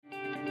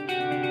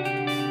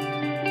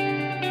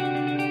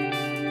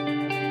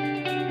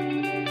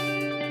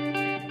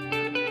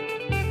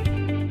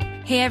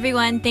Hey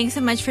everyone, thanks so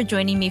much for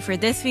joining me for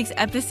this week's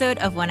episode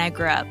of When I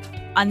Grew Up.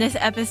 On this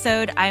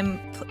episode,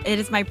 it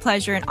is my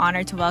pleasure and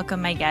honor to welcome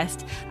my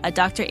guest,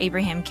 Dr.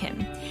 Abraham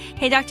Kim.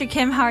 Hey Dr.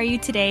 Kim, how are you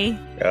today?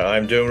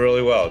 I'm doing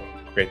really well.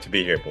 Great to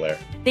be here, Blair.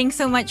 Thanks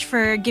so much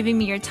for giving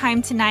me your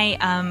time tonight.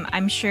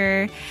 I'm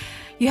sure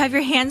you have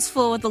your hands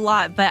full with a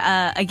lot, but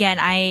again,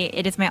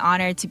 it is my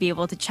honor to be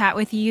able to chat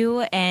with you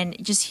and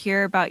just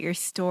hear about your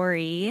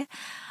story.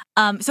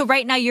 So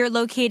right now you're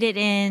located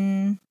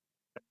in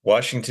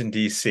Washington,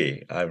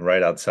 D.C. I'm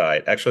right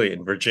outside, actually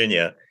in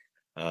Virginia,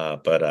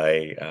 but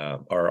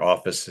our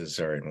offices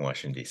are in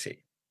Washington, D.C.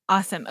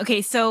 Awesome.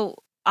 Okay, so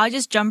I'll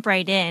just jump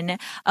right in.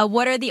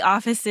 What are the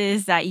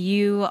offices that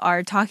you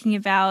are talking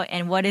about,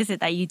 and what is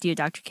it that you do,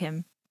 Dr.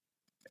 Kim?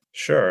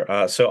 Sure.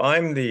 So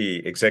I'm the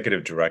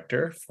executive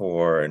director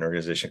for an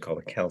organization called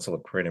the Council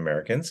of Korean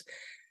Americans,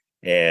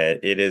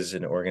 and it is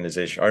an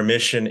organization. Our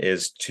mission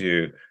is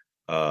to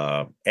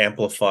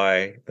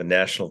amplify the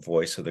national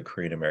voice of the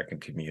Korean American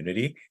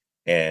community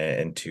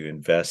and to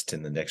invest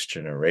in the next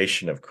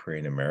generation of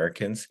Korean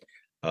Americans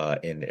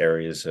in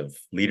areas of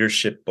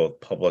leadership, both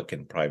public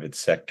and private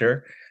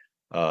sector.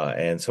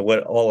 And so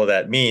what all of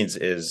that means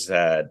is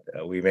that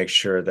we make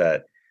sure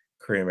that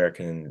Korean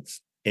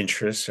Americans'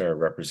 interests are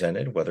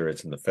represented, whether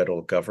it's in the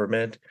federal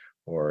government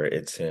or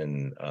it's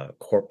in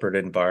corporate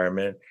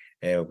environment.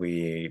 And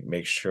we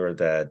make sure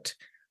that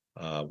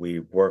we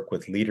work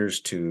with leaders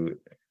to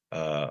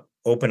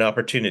open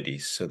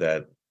opportunities so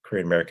that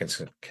Korean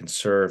Americans can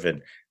serve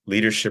in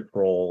leadership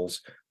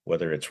roles,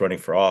 whether it's running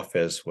for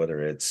office,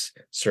 whether it's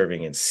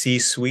serving in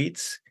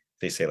C-suites,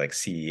 they say like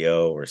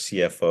CEO or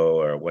CFO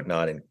or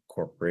whatnot in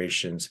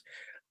corporations,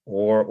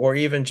 or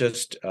even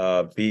just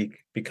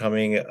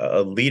becoming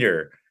a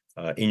leader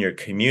in your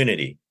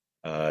community,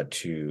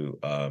 in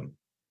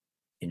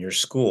your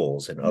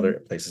schools and other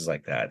places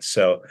like that.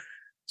 So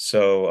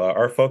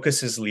our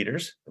focus is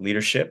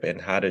leadership,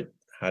 and how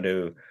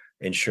to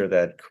ensure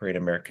that Korean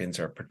Americans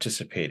are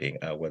participating,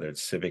 whether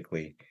it's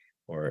civically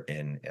or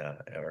in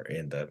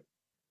the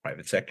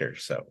private sector.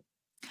 So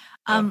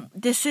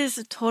this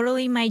is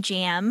totally my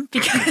jam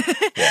because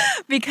yeah.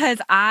 because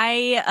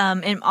I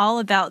am all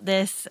about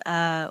this.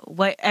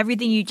 What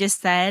everything you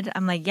just said,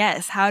 I'm like,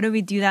 yes. How do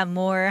we do that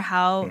more?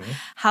 How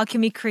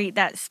can we create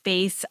that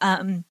space?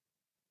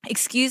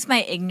 Excuse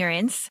my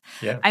ignorance.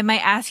 Yeah. I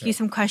might ask you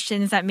some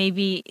questions that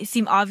maybe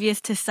seem obvious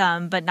to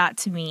some, but not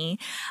to me.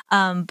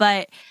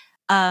 But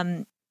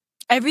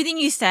everything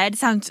you said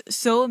sounds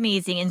so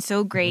amazing and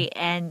so great.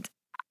 And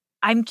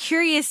I'm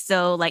curious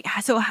though,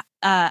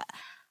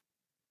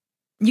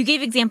 you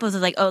gave examples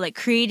of like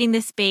creating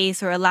this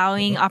space or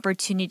allowing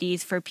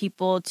opportunities for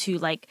people to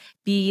like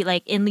be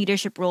like in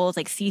leadership roles,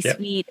 like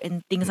C-suite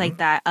and things like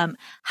that.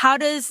 How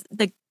does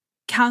the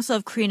Council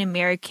of Korean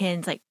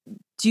Americans like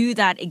do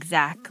that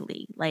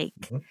exactly? Like,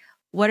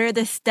 what are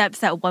the steps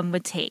that one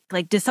would take?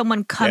 Like, does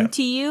someone come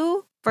to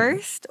you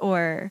first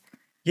or?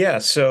 Yeah,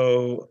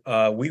 so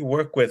we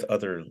work with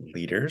other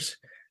leaders,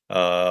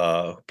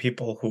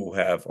 people who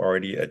have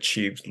already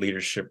achieved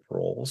leadership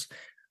roles,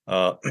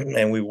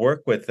 and we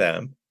work with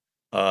them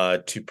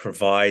to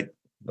provide,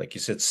 like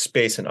you said,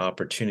 space and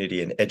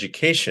opportunity and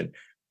education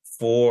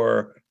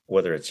for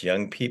whether it's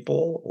young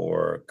people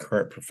or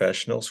current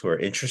professionals who are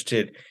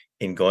interested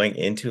in going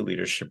into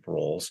leadership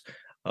roles,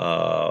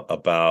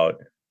 about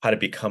how to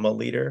become a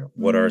leader,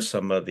 what are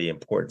some of the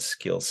important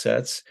skill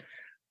sets,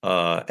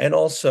 and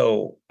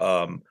also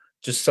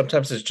just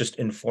sometimes it's just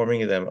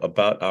informing them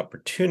about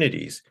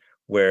opportunities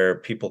where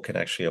people can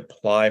actually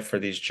apply for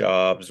these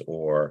jobs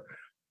or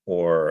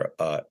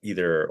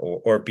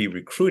be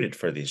recruited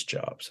for these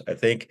jobs. I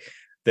think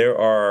there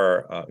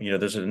are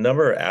there's a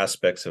number of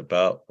aspects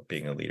about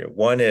being a leader.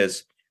 One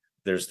is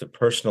there's the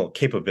personal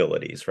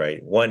capabilities,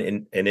 right?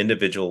 An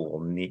individual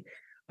will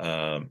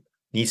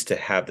needs to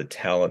have the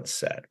talent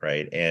set,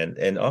 right?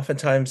 And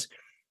oftentimes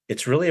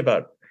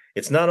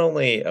it's not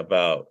only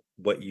about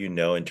what you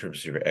know in terms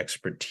of your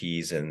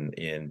expertise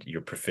and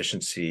your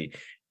proficiency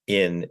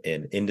in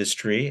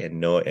industry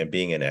and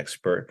being an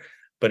expert,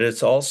 but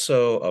it's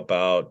also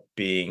about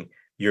being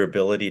your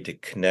ability to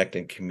connect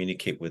and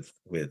communicate with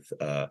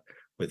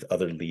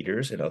other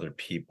leaders and other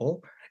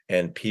people,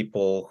 and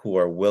people who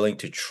are willing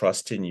to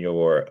trust in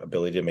your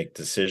ability to make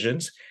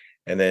decisions.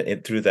 And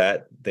then through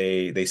that,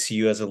 they see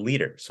you as a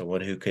leader,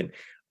 someone who can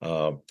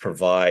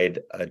provide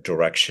a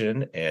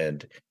direction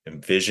and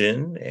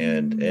vision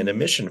and a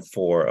mission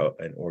for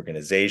an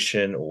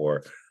organization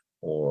or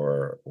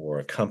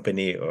a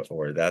company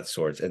or that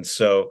sort. And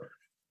so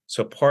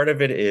part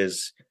of it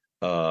is,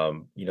 a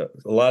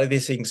lot of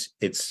these things,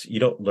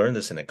 you don't learn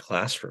this in a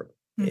classroom.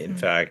 In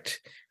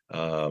fact,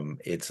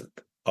 it's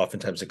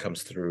oftentimes it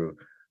comes through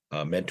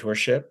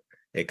mentorship.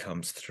 It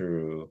comes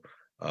through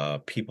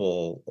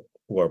people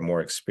who are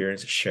more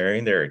experienced,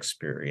 sharing their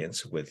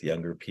experience with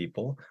younger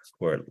people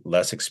who are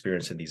less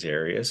experienced in these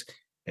areas,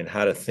 and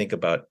how to think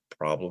about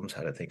problems,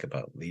 how to think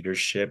about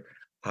leadership,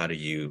 how do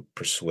you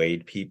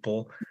persuade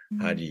people,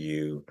 how do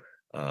you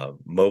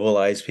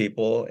mobilize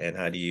people, and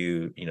how do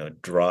you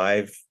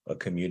drive a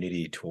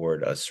community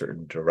toward a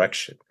certain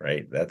direction,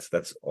 right?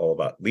 That's all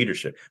about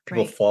leadership,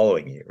 people Right.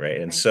 following you, right?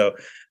 And Right.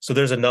 so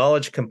there's a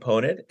knowledge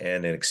component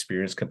and an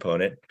experience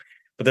component,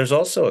 but there's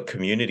also a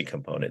community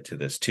component to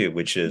this too,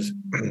 which is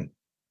Mm.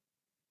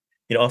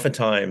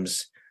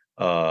 oftentimes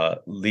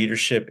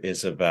leadership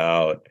is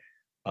about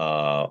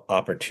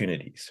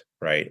opportunities,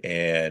 right?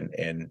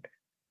 And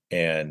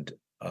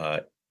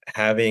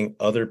having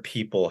other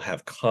people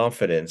have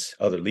confidence,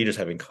 other leaders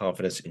having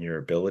confidence in your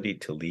ability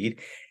to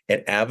lead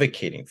and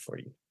advocating for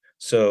you.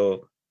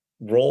 So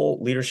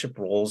leadership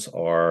roles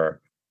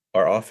are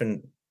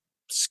often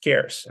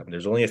scarce. I mean,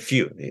 there's only a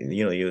few.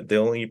 They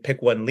only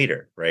pick one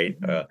leader, right?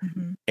 Mhm,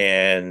 mhm,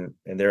 And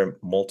there are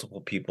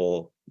multiple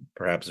people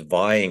perhaps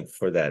vying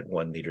for that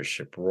one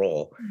leadership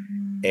role.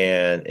 mhm.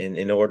 And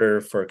in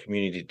order for a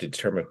community to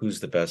determine who's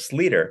the best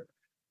leader,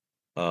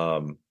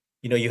 um,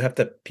 you have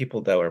to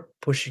people that are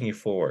pushing you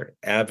forward,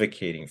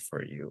 advocating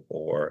for you,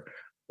 or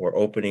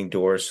opening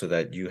doors so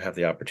that you have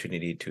the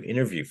opportunity to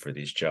interview for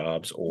these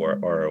jobs or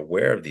are Mm.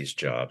 aware of these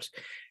jobs.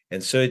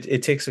 And so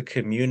it takes a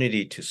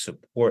community to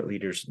support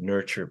leaders,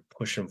 nurture,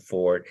 push them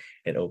forward,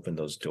 and open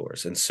those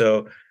doors. And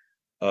so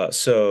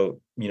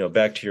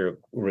back to your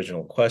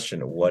original question,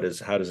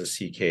 how does a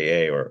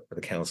CKA or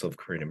the Council of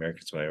Korean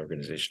Americans, my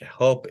organization,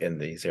 help in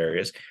these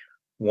areas?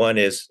 One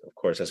is, of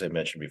course, as I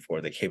mentioned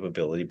before, the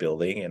capability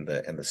building and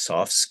the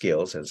soft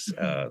skills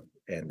Mhm.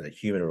 and the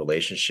human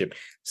relationship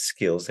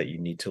skills that you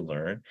need to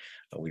learn.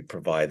 We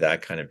provide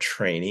that kind of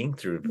training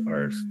through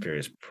our Mm.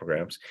 various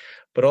programs,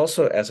 but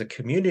also as a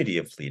community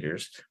of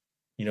leaders,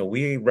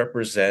 we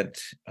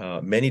represent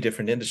many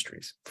different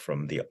industries,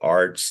 from the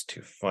arts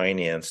to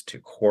finance to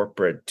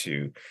corporate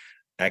to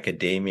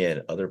academia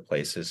and other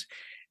places.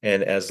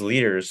 And as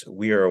leaders,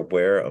 we are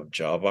aware of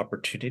job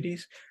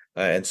opportunities.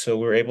 And so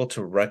we're able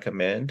to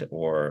recommend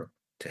or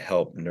to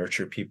help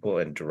nurture people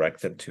and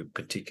direct them to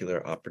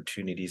particular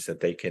opportunities that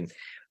they can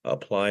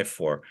apply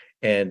for.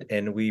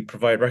 And we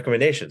provide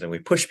recommendations and we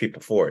push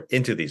people forward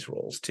into these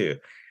roles too.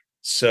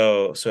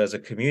 So as a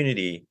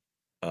community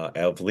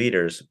of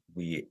leaders,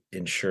 we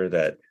ensure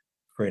that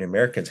Korean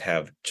Americans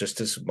have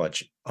just as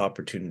much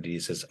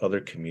opportunities as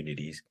other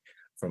communities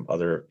from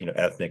other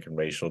ethnic and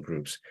racial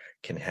groups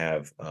can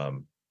have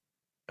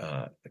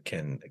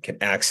can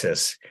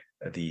access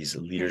these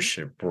Right.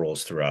 leadership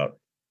roles throughout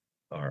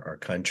our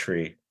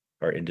country,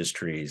 our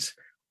industries,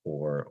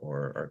 or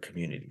our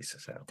communities.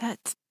 So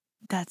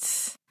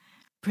That's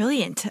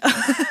brilliant.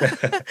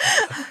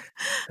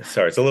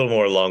 sorry, it's a little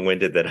more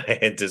long-winded than I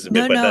anticipate,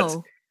 No, but that's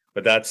no.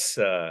 but that's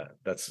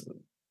that's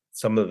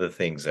some of the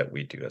things that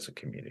we do as a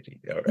community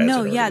or as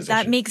No, an yeah, that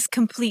organization. makes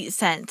complete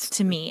sense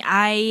to me.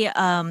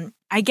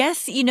 I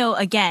guess,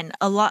 again,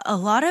 a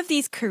lot of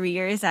these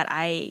careers that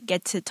I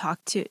get to talk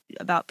to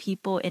about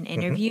people in Mhm.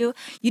 interview,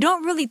 you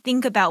don't really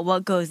think about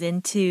what goes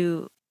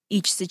into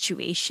each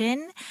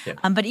situation.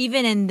 Yeah. But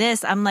even in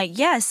this, I'm like,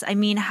 yes, I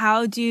mean,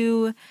 how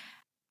does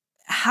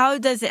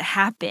it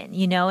happen,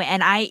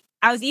 And I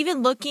was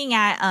even looking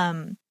at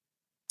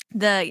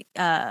the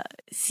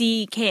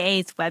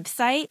CKA's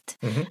website.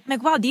 Mhm. I'm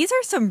like, wow, these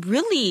are some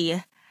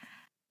really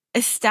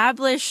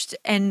established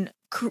and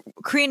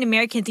Korean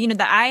Americans,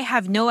 that I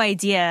have no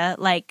idea,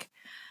 like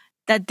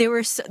that there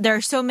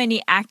are so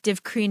many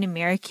active Korean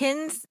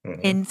Americans Mhm.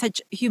 in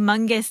such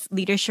humongous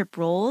leadership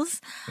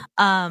roles.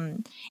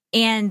 Um,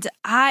 and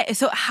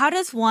so how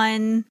does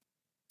one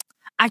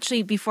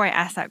actually, before I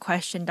ask that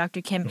question,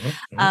 Dr. Kim, Mhm.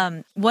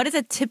 Mhm. what does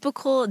a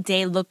typical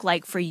day look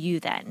like for you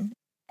then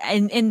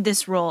in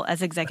this role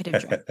as executive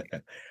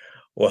director?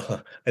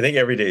 Well, I think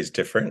every day is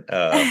different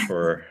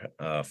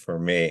for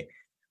me,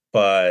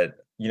 but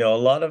a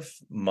lot of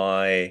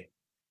my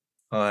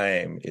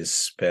time is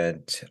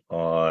spent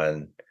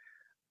on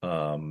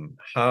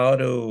how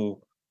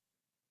to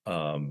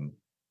um,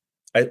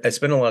 I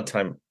spend a lot of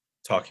time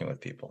talking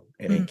with people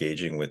and Mm,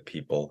 engaging with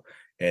people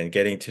and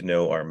getting to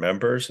know our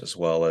members as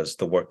well as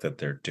the work that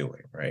they're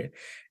doing, right?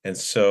 And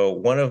so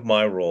one of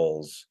my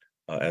roles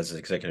as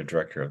executive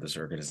director of this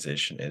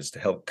organization is to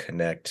help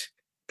connect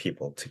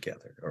people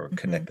together or mhm,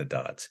 connect the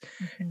dots.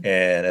 mhm,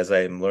 And as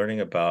I'm learning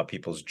about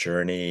people's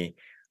journey,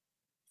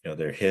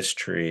 their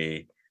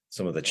history,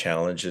 some of the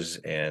challenges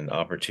and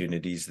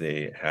opportunities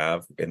they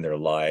have in their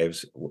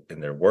lives, in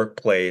their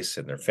workplace,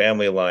 in their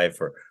family life,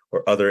 or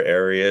other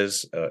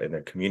areas in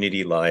their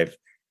community life.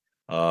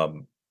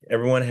 Um,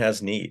 Everyone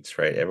has needs,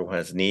 right? Everyone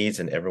has needs,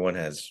 and everyone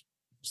has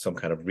some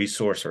kind of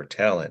resource or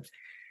talent.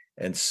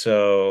 And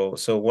so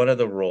one of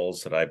the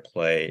roles that I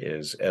play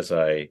is as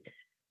I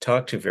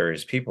talk to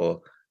various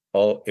people,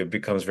 all it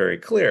becomes very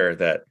clear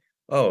that,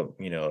 oh,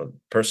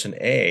 person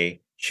A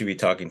should be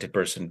talking to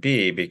person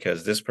B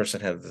because this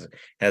person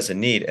has a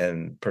need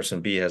and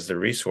person B has the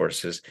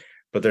resources,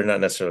 but they're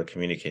not necessarily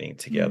communicating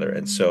together.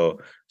 And mm,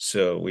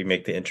 so we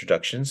make the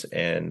introductions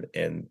and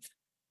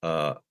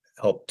uh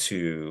help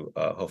to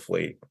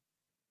hopefully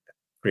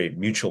create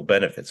mutual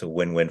benefits, a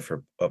win-win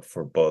for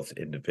both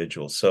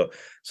individuals. So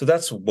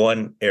that's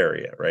one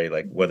area, right?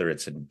 Like mhm, whether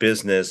it's in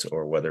business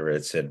or whether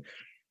it's in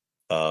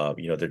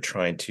they're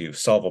trying to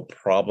solve a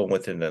problem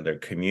within their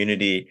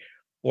community,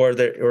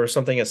 or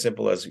something as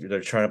simple as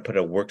they're trying to put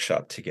a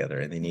workshop together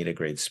and they need a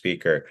great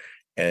speaker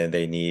and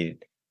they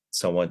need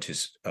someone to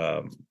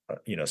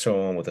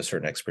someone with a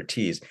certain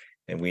expertise.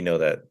 And we know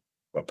that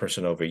a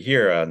person over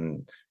here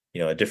on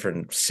a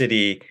different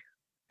city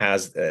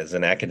has as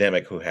an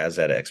academic who has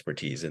that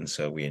expertise, and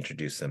so we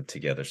introduce them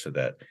together so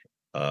that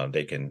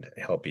they can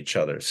help each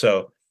other.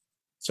 So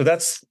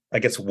that's, I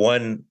guess,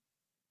 one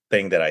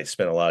thing that I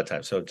spent a lot of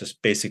time. So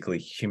just basically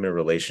human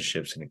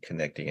relationships and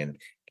connecting and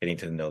getting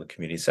to know the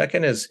community.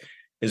 Second is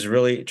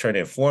really trying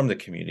to inform the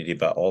community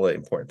about all the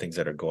important things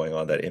that are going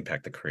on that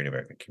impact the Korean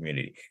American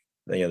community.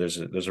 There's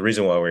a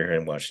reason why we're here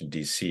in Washington,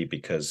 D.C.,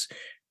 because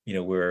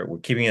we're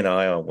keeping an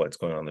eye on what's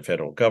going on in the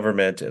federal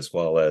government as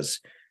well as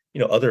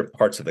other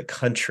parts of the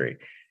country,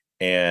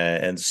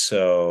 and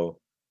so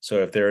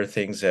if there are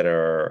things that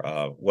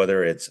are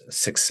whether it's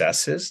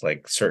successes,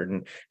 like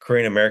certain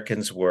Korean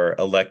Americans were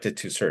elected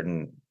to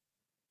certain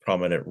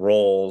prominent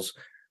roles,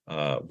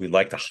 we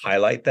like to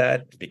highlight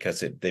that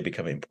because they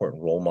become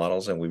important role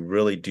models, and we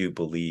really do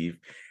believe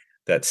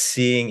that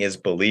seeing is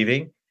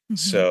believing. Mm-hmm.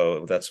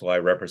 So that's why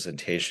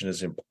representation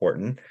is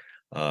important.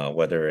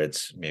 Whether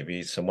it's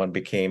maybe someone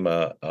became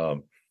a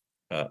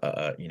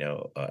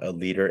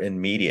leader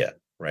in media,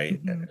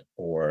 right? Mm-hmm.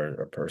 Or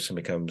a person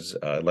becomes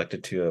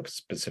elected to a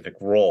specific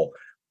role,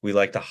 we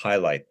like to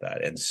highlight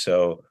that. And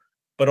so,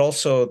 but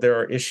also there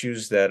are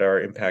issues that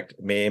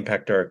may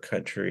impact our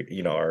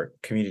country, our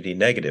community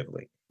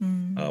negatively,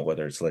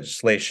 whether it's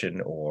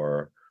legislation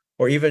or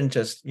even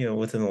just,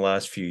 within the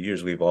last few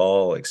years, we've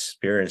all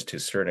experienced to a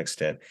certain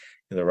extent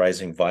the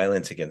rising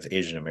violence against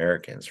Asian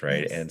Americans,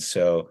 right? Yes. And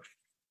so,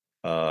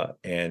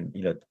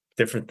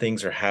 different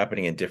things are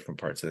happening in different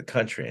parts of the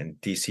country, and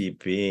DC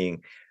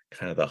being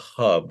kind of the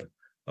hub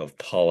of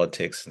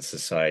politics and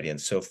society and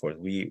so forth,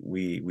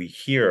 we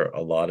hear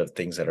a lot of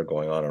things that are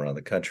going on around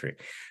the country.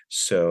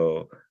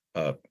 So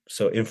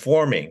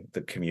informing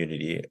the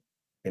community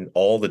in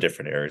all the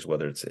different areas,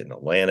 whether it's in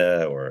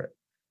Atlanta or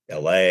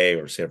LA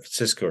or San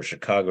Francisco or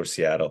Chicago or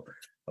Seattle,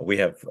 we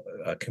have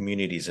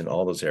communities in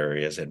all those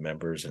areas and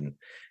members, and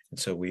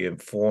so we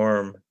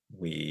inform,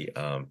 we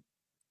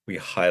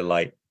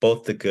highlight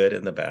both the good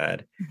and the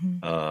bad,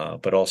 mm-hmm.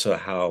 But also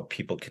how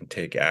people can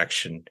take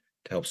action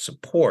to help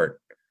support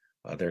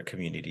their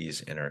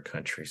communities in our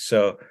country.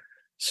 So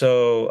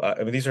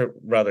I mean, these are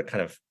rather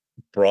kind of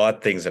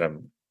broad things that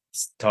I'm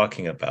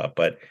talking about,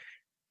 but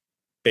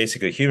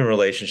basically human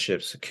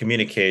relationships,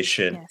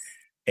 communication, yes.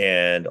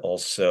 And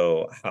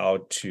also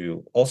how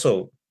to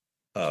also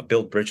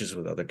build bridges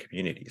with other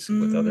communities,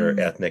 with other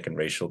ethnic and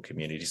racial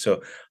communities.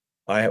 So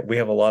we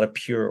have a lot of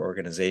peer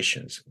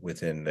organizations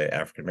within the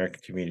African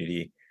American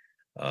community,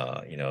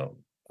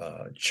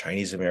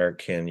 Chinese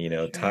American,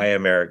 sure. Thai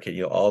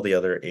American, all the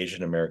other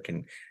Asian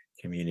American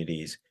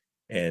communities,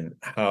 and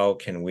how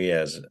can we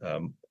as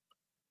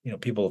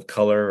people of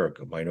color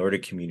or minority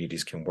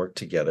communities can work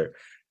together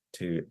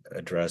to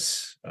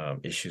address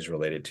issues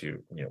related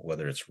to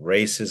whether it's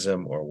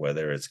racism or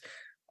whether it's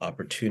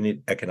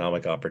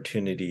economic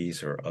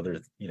opportunities or other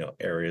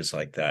areas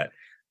like that.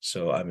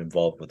 So I'm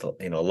involved with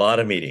a lot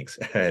of meetings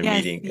and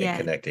and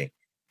connecting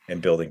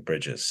and building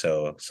bridges.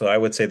 So I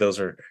would say those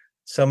are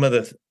some of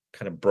the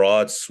kind of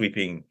broad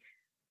sweeping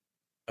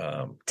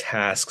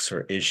tasks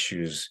or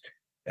issues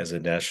as a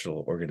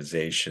national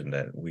organization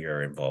that we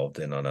are involved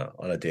in on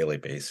a daily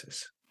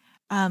basis.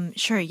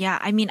 Sure. Yeah.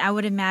 I mean, I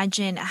would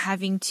imagine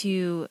having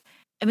to,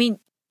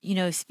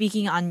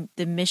 speaking on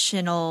the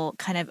missional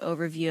kind of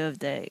overview of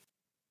the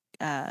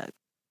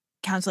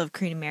Council of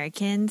Korean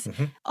Americans,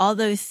 mm-hmm. all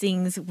those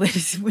things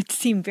would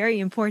seem very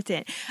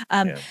important.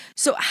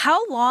 So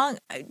how long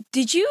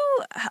did you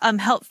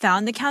help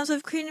found the Council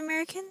of Korean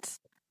Americans?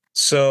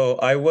 So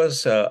I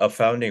was a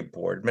founding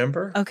board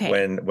member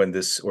when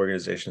this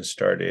organization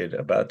started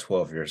about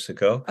 12 years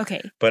ago.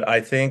 Okay. But I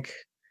think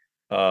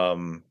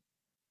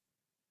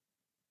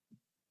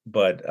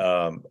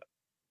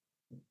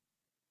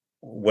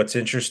what's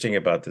interesting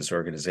about this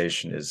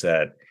organization is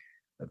that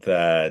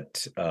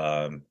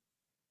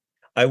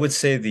I would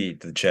say the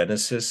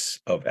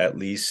genesis of at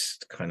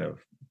least kind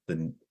of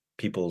the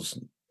people's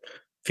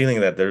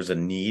feeling that there's a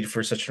need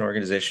for such an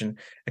organization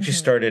actually mm-hmm.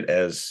 started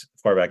as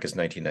far back as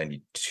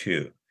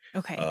 1992.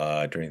 Okay.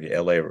 During the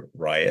LA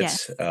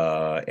riots.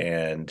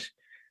 Yes.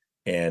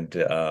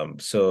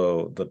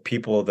 So the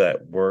people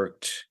that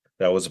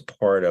was a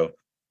part of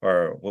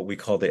are what we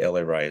call the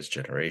LA riots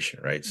generation,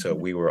 right? Mm-hmm. So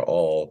we were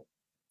all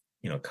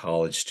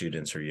college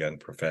students or young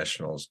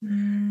professionals.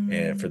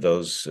 And for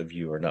those of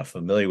you who are not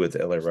familiar with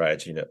LA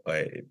riots,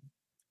 it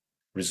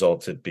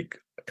resulted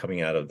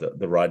coming out of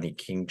the Rodney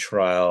King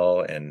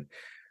trial, and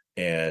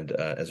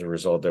as a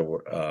result, there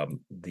were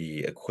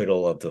the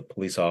acquittal of the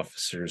police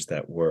officers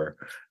that were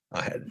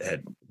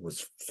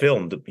was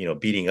filmed,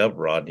 beating up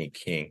Rodney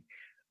King,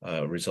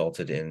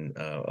 resulted in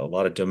a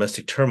lot of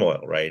domestic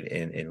turmoil, right,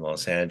 in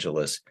Los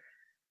Angeles,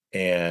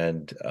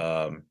 and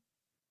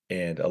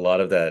a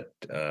lot of that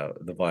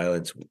the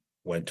violence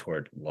went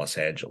toward Los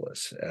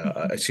Angeles,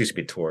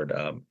 Mhm. toward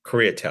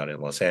Koreatown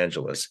in Los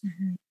Angeles,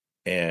 Mhm.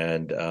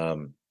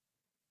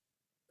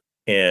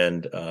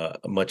 and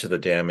much of the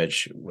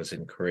damage was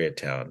in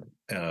Koreatown.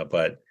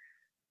 But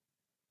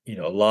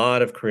a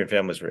lot of Korean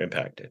families were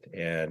impacted,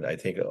 and I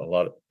think a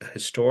lot of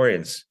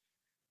historians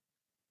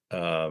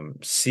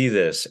see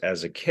this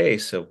as a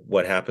case of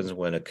what happens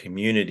when a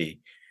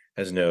community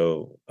has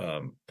no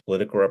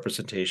political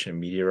representation,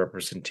 media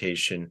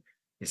representation,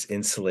 is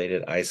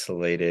insulated,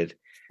 isolated,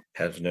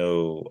 has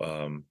no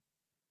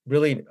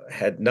really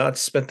had not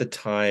spent the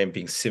time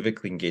being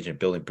civically engaged in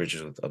building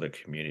bridges with other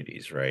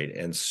communities, right?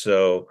 And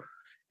so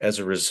as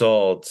a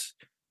result,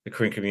 the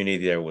Korean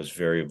community there was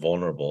very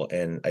vulnerable.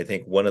 And I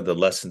think one of the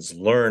lessons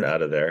learned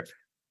out of there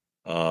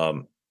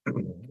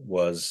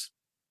was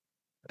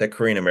that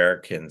Korean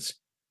Americans,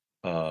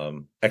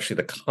 actually,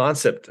 the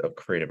concept of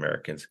Korean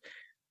Americans,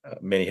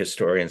 many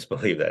historians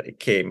believe that it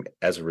came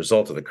as a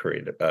result of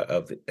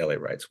the LA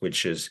riots,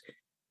 which is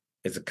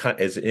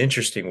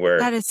interesting That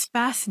where is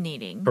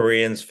fascinating.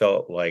 Koreans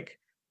felt like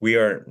we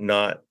are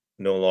not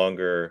no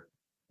longer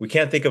we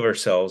can't think of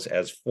ourselves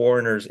as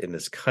foreigners in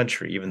this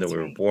country, even though That's we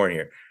were right. born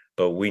here,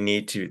 but we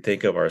need to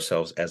think of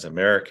ourselves as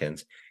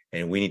Americans,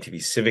 and we need to be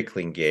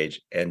civically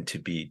engaged and to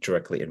be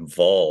directly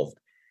involved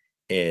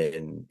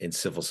in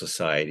civil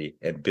society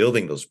and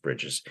building those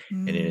bridges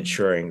and in Mm,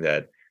 ensuring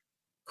that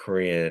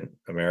Korean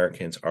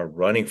Americans are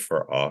running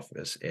for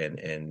office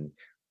and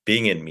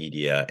being in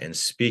media and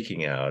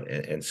speaking out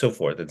and so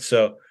forth. And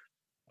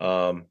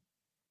um,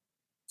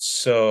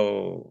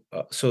 so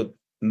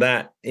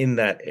that in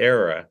that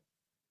era,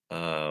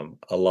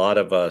 a lot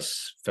of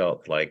us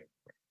felt like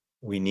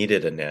we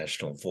needed a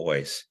national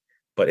voice,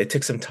 but it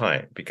took some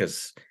time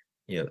because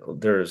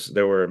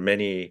there were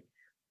many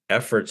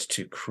efforts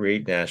to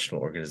create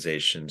national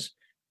organizations,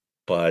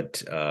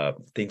 but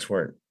things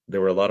weren't.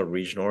 There were a lot of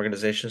regional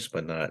organizations,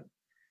 but not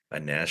a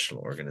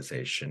national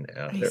organization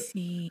I there.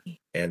 see.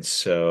 And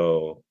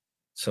so,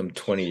 some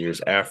 20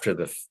 years after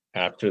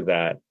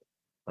that,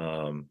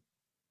 um,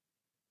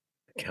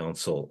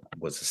 council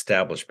was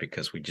established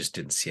because we just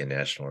didn't see a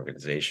national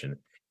organization.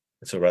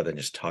 And so, rather than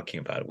just talking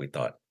about it, we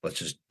thought, let's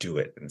just do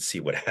it and see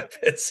what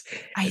happens.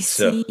 I And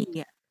so,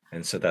 see.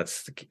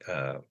 that's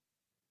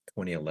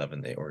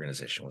 2011. The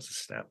organization was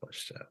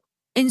established.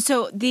 And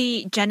so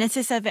the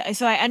genesis of it,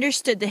 so I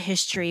understood the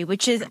history,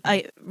 which is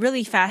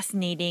really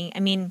fascinating. I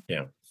mean,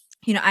 Yeah.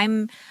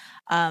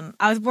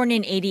 I was born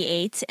in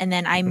 88, and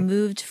then I Mhm.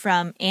 moved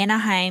from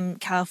Anaheim,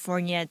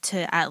 California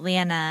to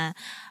Atlanta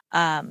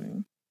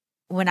um,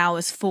 when I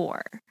was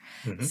 4.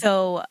 Mhm.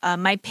 So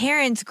my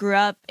parents grew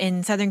up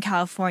in Southern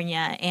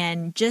California,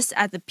 and just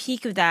at the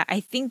peak of that, I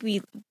think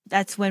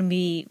that's when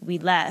we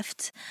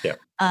left. Yeah.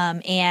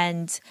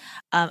 And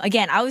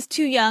again, I was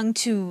too young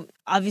to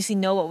obviously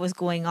know what was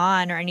going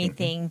on or Mhm.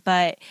 anything.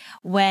 But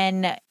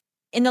when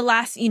in the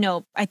last,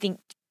 I think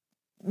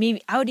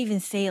maybe I would even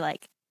say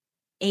like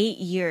 8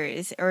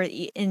 years, or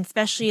and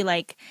especially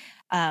like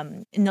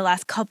in the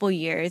last couple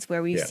years,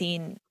 where we've Yeah.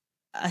 seen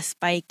a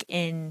spike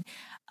in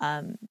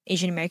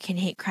Asian American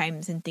hate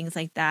crimes and things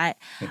like that,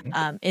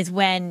 Mhm. is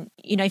when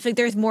I feel like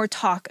there's more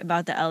talk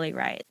about the LA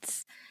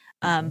riots.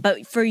 Mhm.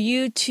 But for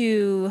you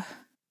to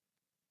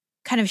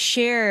kind of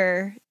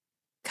share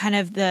kind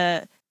of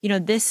that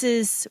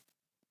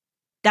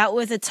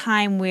was a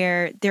time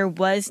where there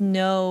was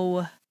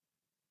no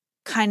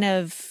kind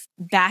of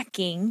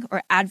backing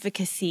or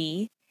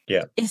advocacy,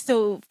 Yeah. is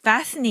so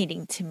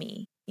fascinating to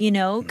me,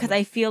 because Mhm.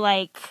 I feel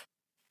like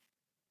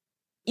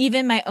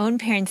even my own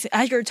parents,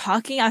 as you're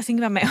talking, I was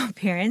thinking about my own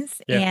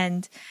parents. Yeah.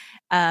 And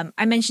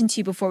I mentioned to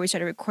you before we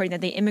started recording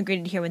that they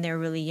immigrated here when they were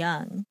really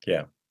young.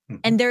 Yeah.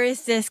 And Mhm. there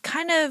is this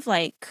kind of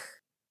like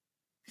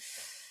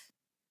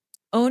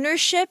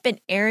ownership and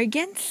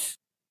arrogance,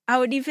 I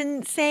would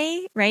even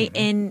say, right?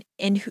 Mhm.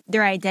 In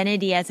their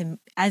identity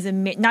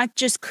not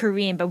just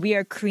Korean, but we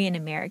are Korean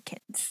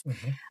Americans.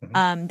 Mhm.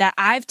 Mhm. That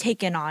I've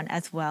taken on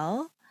as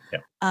well. Yeah.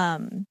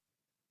 Um,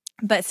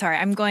 but sorry,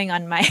 I'm going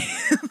on my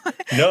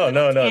No,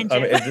 little no, no.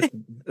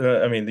 tangent.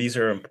 I mean, these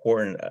are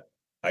important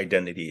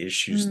identity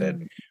issues that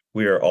Mm,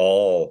 we are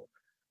all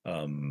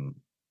um,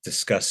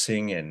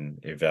 discussing and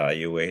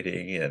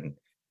evaluating,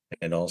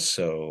 and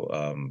also,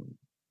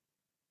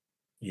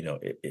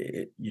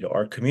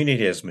 our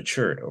community has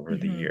matured over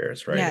the mhm.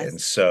 years, right? And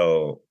Yes.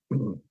 so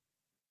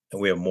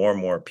we have more and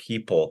more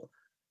people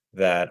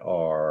that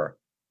are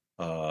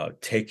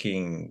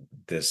taking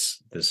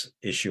this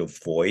issue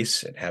of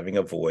voice and having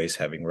a voice,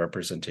 having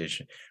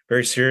representation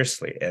very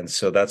seriously. And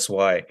so that's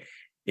why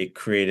it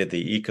created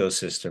the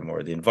ecosystem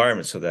or the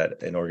environment so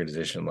that an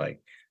organization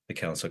like the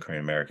Council of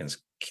Korean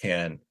Americans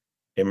can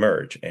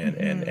emerge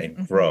Mhm, and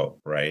mhm. grow,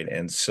 right?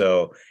 And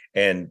so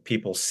and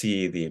people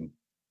see the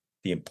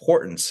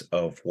importance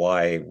of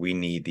why we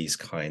need these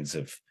kinds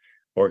of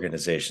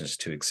organizations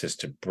to exist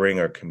to bring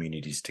our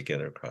communities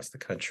together across the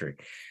country.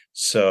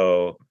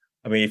 So,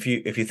 I mean, if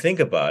you think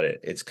about it,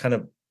 it's kind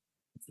of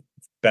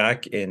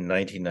back in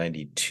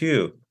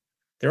 1992,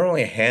 there were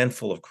only a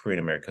handful of Korean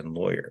American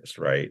lawyers,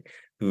 right,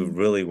 who Mm,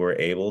 really were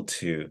able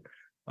to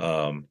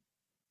um,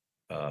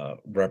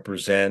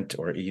 represent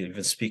or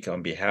even speak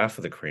on behalf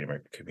of the Korean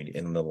American community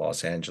in the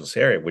Los Angeles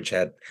area, which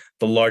had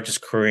the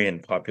largest Korean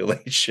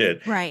population,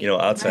 Right.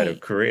 outside of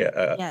Right.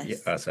 Korea,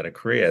 Yes. outside of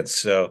Korea. And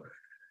so,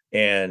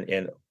 and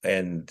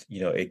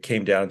it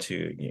came down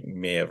to, you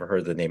may have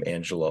heard the name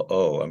Angela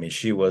Oh. I mean,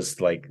 she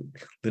was like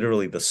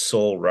literally the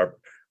sole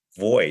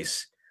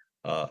voice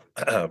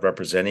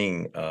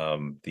representing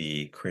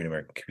the Korean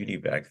American community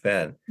back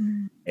then.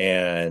 Mm.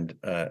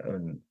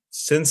 And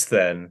since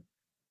then,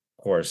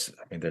 of course,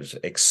 I mean, there's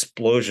an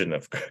explosion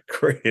of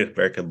Korean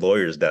American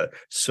lawyers now.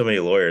 So many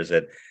lawyers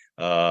that,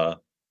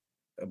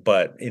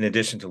 but in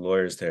addition to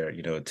lawyers, there,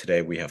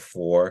 today we have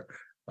four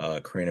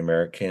Korean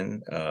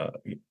American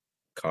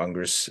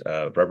Congress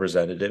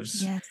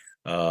representatives.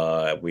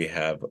 Yes. We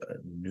have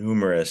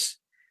numerous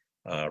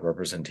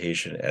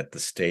representation at the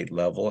state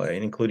level,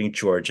 including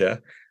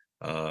Georgia.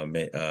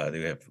 They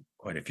have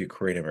quite a few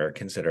Korean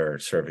Americans that are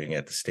serving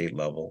at the state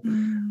level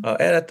Mm.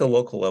 and at the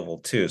local level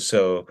too.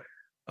 So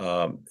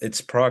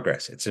it's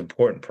progress. It's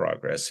important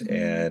progress,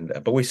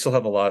 Mm. but we still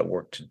have a lot of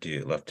work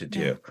left to Yeah.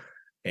 do,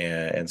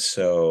 and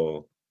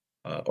so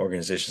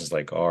organizations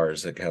like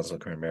ours, the Council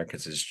of Korean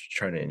Americans, is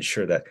trying to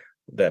ensure that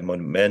that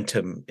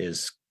momentum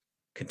is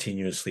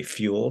continuously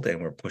fueled,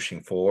 and we're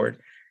pushing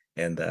forward,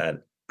 and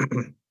that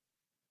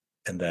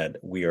and that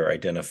we are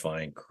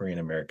identifying Korean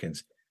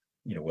Americans,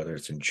 whether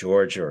it's in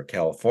Georgia or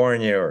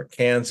California or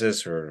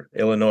Kansas or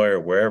Illinois or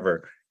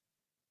wherever,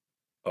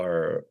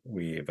 are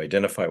we've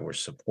identified we're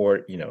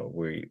support.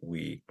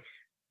 We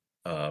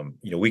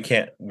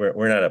can't.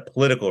 We're not a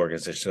political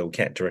organization, so we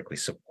can't directly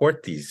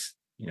support these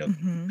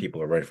Mm-hmm.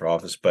 people who are running for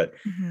office, but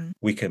Mm-hmm.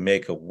 we can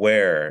make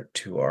aware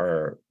to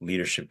our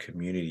leadership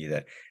community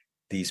that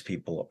these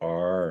people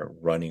are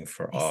running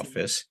for I see.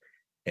 office,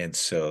 and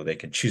so they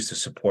can choose to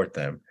support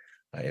them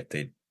if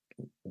they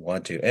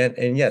want to.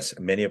 And yes,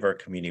 many of our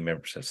community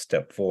members have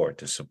stepped forward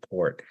to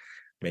support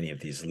many of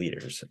these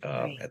leaders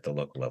Right. at the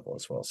local level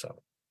as well.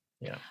 So,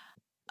 yeah,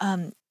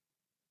 Um,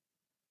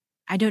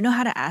 I don't know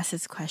how to ask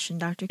this question,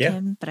 Dr. yeah,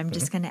 Kim, but I'm hmm,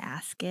 just gonna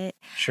ask it.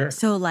 sure.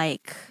 So,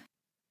 like,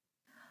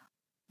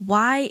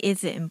 why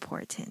is it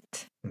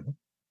important Hmm.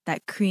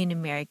 that Korean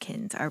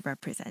Americans are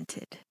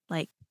represented?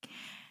 Like,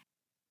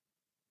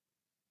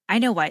 I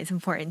know why it's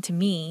important to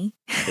me,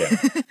 Yeah,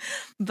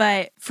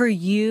 but for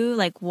you,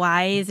 like,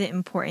 why is it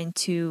important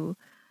to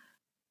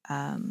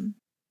um,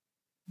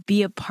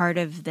 be a part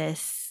of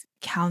this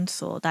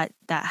council that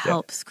yeah,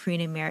 helps Korean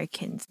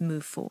Americans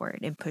move forward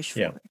and push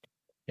yeah, forward?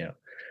 yeah.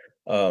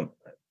 Um,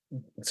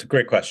 it's a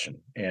great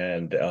question,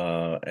 and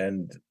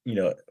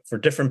for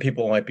different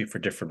people, it might be for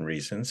different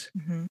reasons.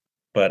 Hmm.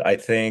 But I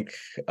think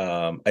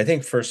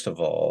first of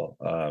all,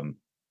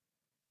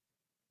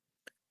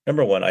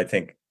 number one, I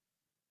think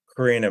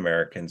Korean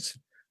Americans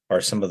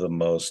are some of the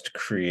most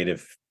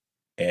creative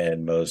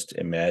and most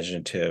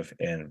imaginative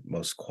and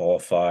most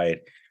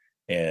qualified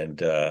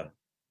and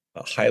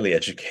highly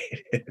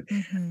educated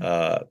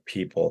Hmm.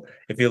 people.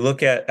 If you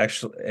look at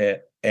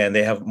and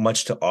they have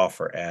much to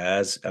offer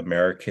as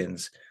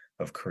Americans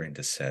of Korean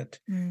descent,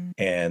 Mm.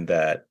 and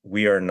that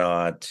we're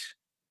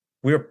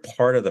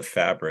part of the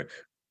fabric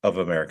of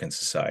American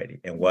society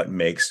and what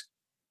makes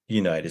the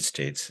United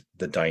States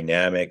the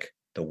dynamic,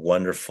 the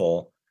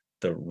wonderful,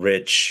 the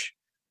rich,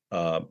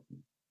 uh,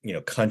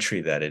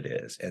 country that it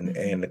is, and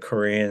Hmm. the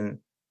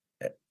Korean,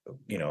 uh,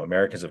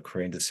 Americans of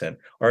Korean descent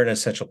are an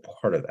essential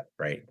part of that,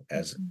 right?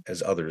 Hmm.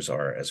 As others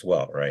are as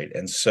well, right?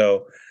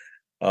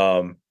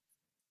 Um,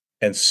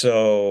 and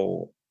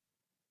so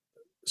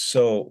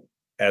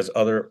as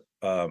other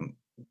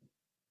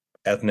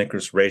ethnic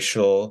or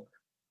racial,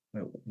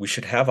 we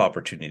should have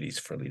opportunities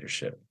for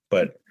leadership,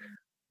 but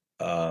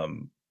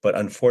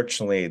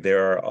unfortunately,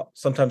 there are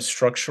sometimes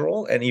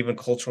structural and even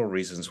cultural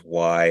reasons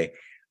why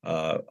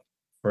uh,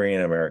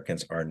 Korean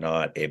Americans are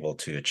not able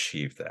to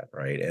achieve that,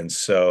 right? And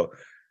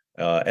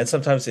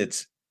sometimes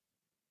it's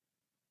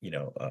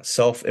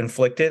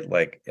self-inflicted,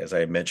 like as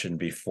I mentioned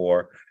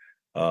before.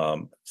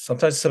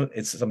 Sometimes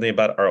it's something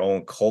about our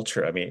own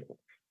culture. I mean,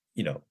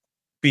 you know,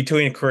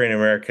 between Korean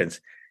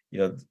Americans,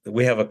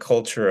 we have a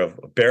culture of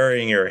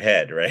burying your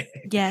head, right?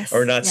 Or Yes,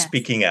 not yes,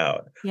 speaking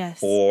out, yes.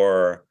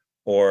 or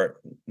or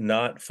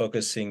not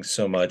focusing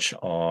so much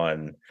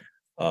um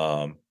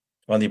on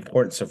the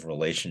importance of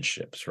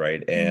relationships,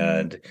 right?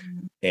 Mm.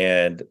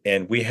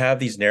 And we have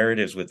these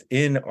narratives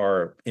within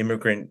our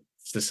immigrant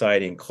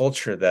society and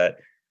culture that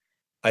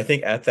I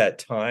think at that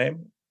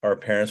time, our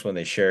parents, when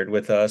they shared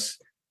with us,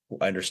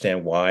 I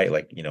understand why,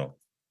 like,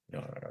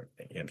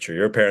 I'm sure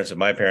your parents and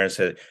my parents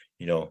said,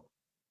 you know,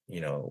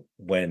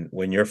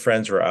 when your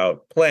friends were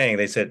out playing,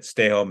 they said,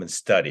 stay home and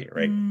study,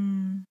 right?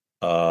 Mm.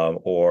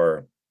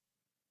 Or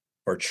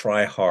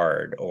try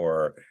hard,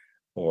 or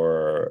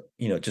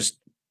just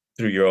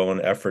through your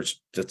own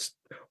efforts, just,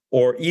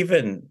 or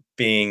even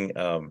being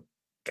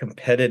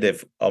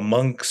competitive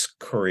amongst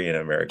Korean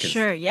Americans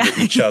Sure, yeah. with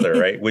each other,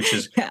 right? which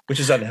is Yeah. which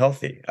is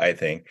unhealthy, I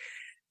think.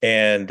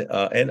 And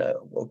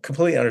well,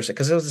 completely understand,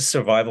 because it was a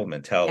survival Yeah.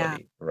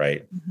 mentality,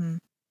 right? Mhm.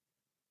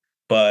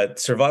 But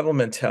survival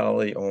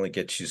mentality only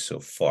gets you so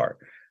far.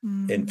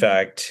 In Mm.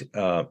 fact,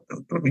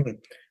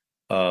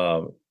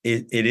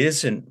 it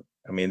isn't.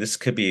 I mean, this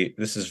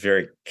is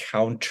very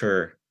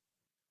counter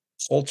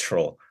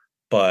cultural,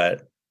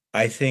 but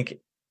I think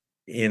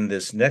in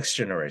this next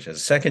generation, the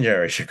second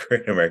generation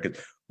Korean Americans,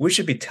 we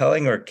should be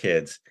telling our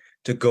kids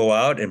to go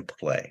out and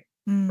play,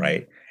 Mm.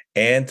 right?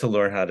 And to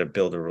learn how to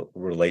build a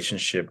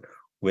relationship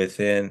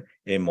within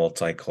a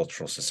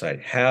multicultural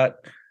society. How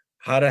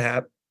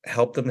to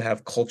help them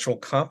have cultural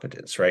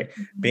competence, right?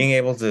 Mhm. Being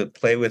able to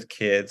play with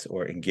kids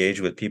or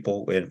engage with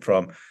people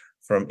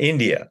from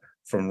India,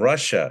 from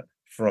Russia,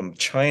 from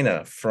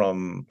China,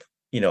 from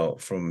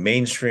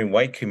mainstream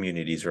white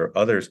communities or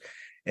others.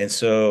 And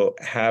so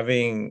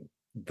having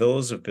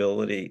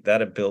that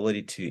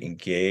ability to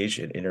engage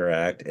and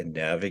interact and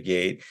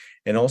navigate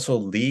and also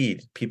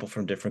lead people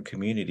from different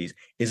communities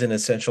is an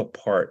essential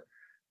part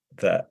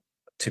that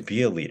to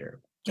be a leader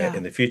Yeah.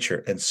 in the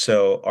future. And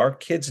so our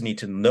kids need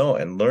to know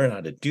and learn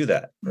how to do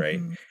that, right?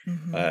 Mhm.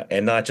 Mhm.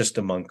 And not just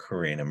among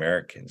Korean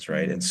Americans,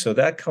 right? And Mhm. so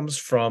that comes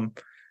from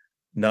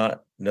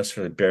not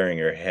necessarily burying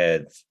your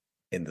head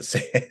in the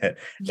sand and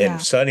Yeah.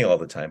 studying all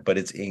the time, but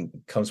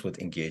comes with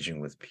engaging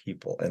with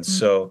people. And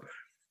Mm.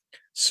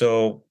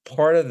 so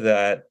part of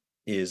that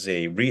is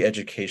a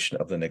re-education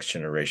of the next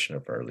generation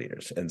of our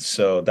leaders. And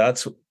so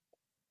that's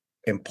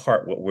in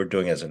part what we're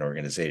doing as an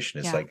organization.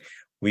 It's Yeah. like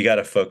we got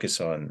to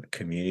focus on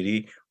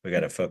community, we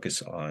got to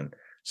focus on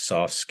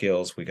soft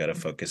skills, we got to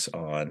Mhm. focus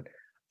on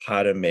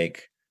how to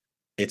make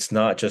it's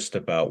not just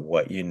about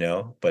what you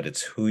know, but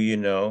it's who you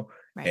know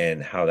Right.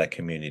 and how that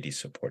community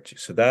supports you.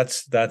 So Right.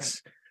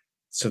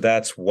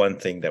 that's one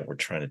thing that we're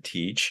trying to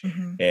teach.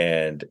 Mhm.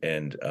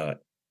 And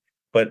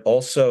but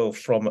also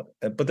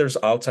but there's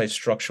outside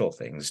structural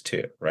things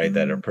too, right,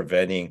 that are Mhm.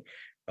 preventing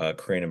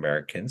Korean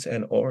Americans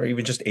and or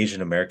even just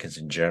Asian Americans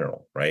in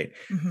general, right,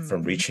 Mhm.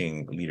 from Mhm.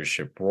 reaching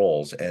leadership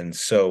roles. And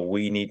so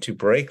we need to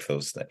break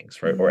those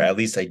things, right, or Mhm. at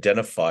least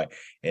identify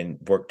and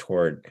work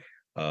toward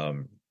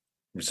um,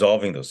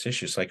 resolving those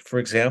issues. Like, for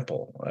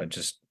example,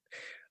 just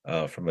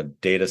from a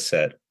data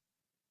set,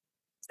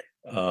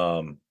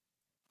 um,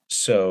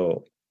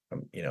 so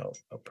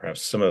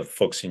perhaps some of the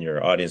folks in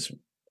your audience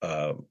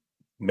uh,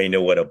 may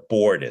know what a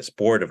board is.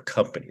 Board of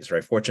companies,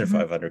 right? Fortune Mhm.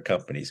 500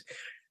 companies.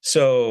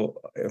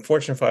 So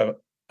Fortune 5,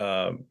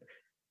 um,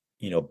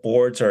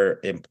 boards are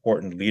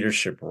important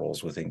leadership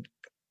roles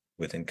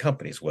within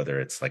companies, whether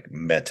it's like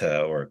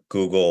Meta or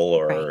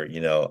Google Right. or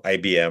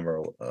IBM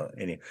or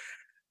any.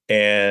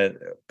 And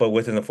but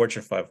within the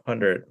Fortune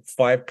 500,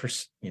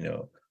 5%,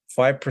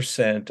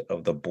 5%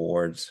 of the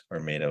boards are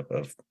made up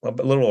of a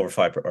little over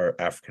 5 are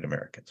African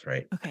Americans,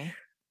 right? Okay.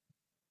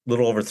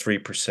 Little over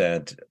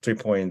 3%,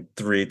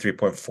 3.3,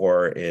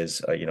 3.4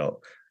 is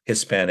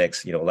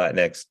Hispanics,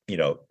 Latinx,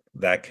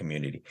 that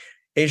community.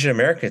 Asian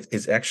Americans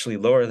is actually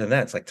lower than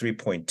that. It's like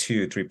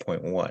 3.2,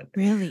 3.1.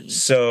 Really?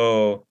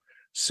 So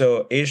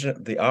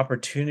the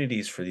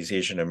opportunities for these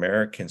Asian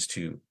Americans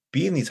to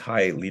be in these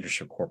high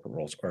leadership corporate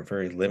roles are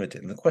very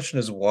limited. And the question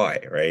is why,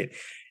 right?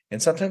 And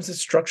sometimes it's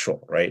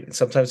structural, right? And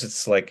sometimes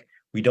it's like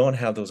we don't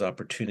have those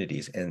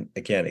opportunities. And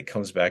again, it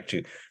comes back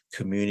to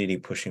community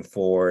pushing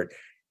forward.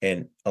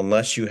 And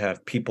unless you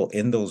have people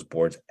in those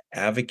boards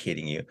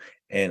advocating you,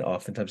 and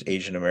oftentimes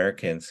Asian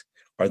Americans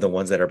are the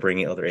ones that are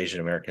bringing other Asian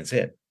Americans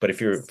in. But if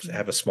I you see.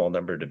 have a small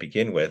number to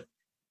begin with,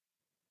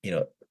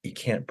 you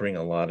can't bring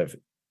a lot of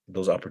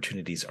those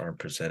opportunities aren't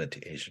presented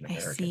to Asian I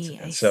Americans. see.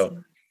 I And so see.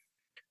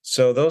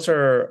 so those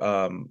are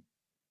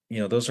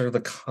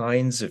the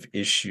kinds of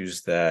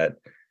issues that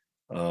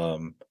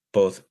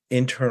both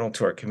internal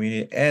to our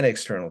community and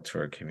external to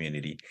our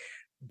community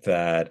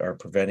that are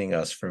preventing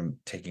us from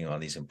taking on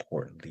these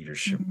important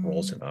leadership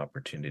roles Mhm. and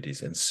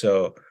opportunities. And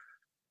so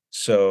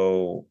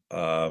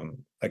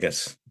I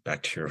guess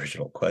back to your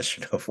original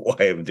question of why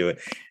I'm doing.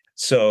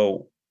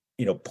 So,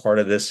 part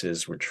of this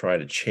is we're trying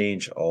to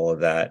change all of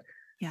that.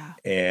 Yeah.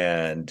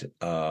 And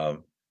uh,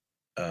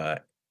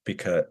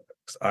 because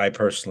I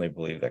personally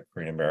believe that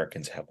Korean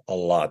Americans have a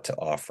lot to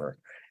offer,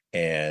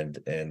 and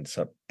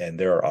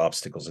there are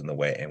obstacles in the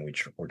way, and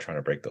we're trying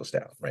to break those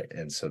down, right?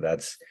 And so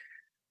that's,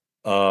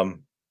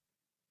 um,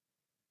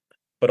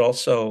 but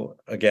also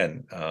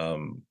again,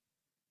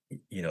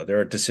 there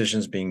are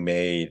decisions being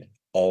made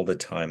all the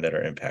time that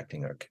are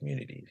impacting our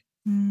community,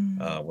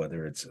 Mm.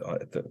 whether it's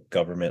at the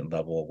government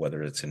level,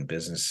 whether it's in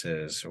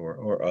businesses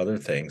or other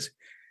things,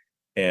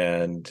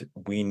 and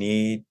we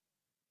need,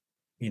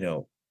 you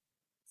know,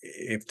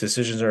 if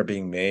decisions are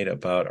being made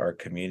about our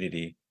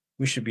community,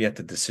 we should be at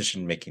the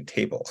decision making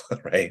table,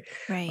 right?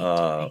 Right.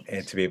 And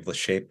Right. to be able to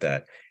shape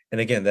that.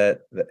 And again,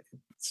 that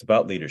it's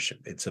about leadership.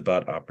 It's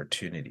about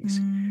opportunities.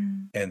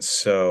 Mm. And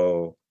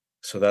so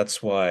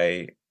that's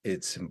why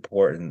it's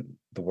important.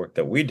 The work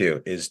that we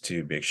do is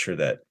to make sure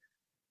that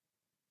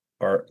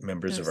our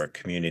members of Those. our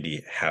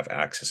community have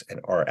access and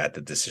are at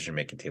the decision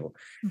making table.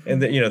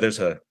 And Mhm. that there's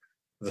a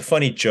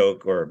funny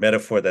joke or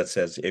metaphor that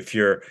says if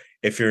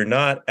you're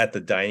not at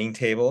the dining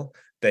table,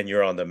 then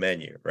you're on the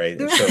menu,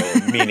 right? And so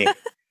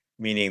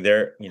meaning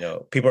there,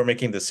 people are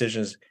making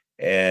decisions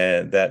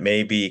and that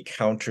may be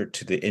counter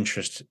to the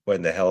interest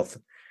in the health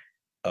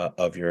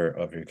of your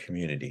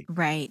community,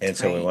 Right, and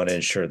so we want to right.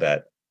 ensure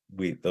that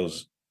we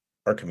those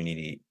our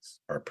communities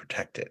are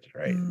protected,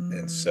 right?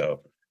 And Mm,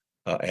 so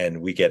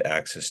and we get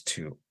access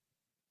to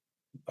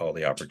all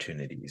the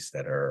opportunities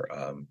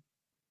um,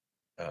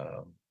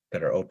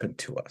 that are open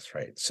to us,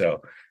 right?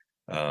 So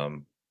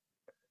um,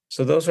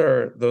 so those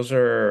are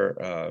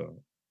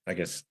I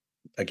guess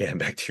again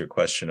back to your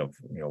question of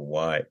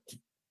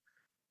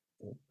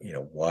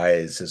why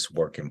is this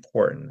work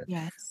important? I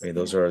yes, mean,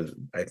 yeah,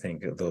 I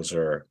think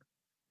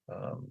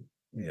um,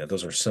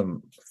 those are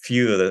some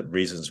few of the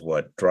reasons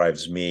what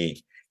drives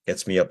me,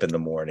 gets me up in the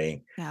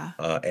morning, yeah.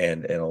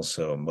 and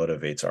also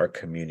motivates our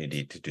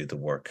community to do the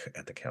work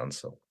at the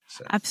council.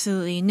 So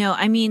Absolutely. No,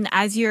 I mean,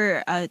 as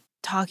you're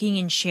talking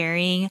and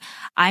sharing,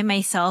 I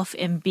myself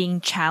am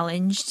being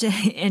challenged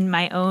in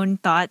my own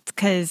thoughts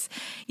because,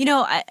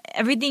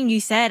 everything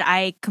you said,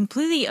 I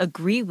completely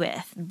agree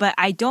with, but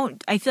I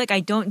feel like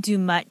I don't do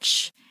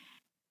much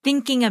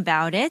thinking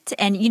about it.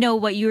 And,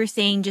 what you were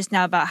saying just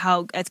now about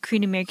how, as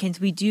Korean Americans,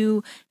 we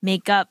do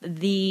make up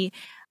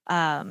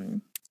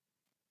um,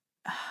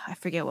 I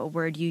forget what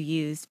word you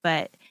used,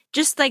 but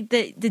just like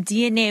the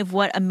DNA of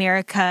what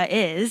America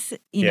is,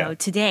 yeah.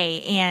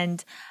 today.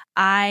 And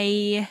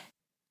I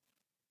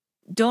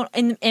don't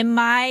in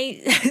my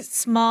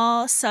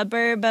small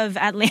suburb of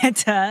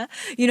Atlanta,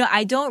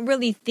 I don't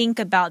really think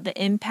about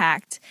the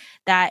impact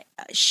that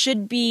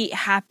should be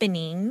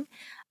happening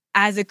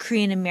as a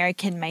Korean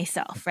American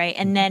myself, right?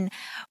 And Mhm. then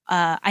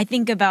I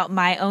think about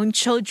my own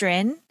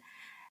children,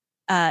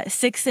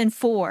 6 and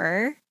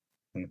 4,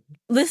 Mhm.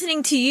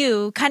 listening to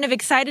you, kind of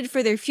excited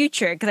for their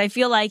future because I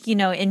feel like,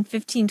 in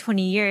 15,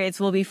 20 years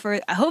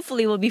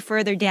hopefully we'll be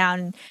further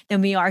down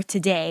than we are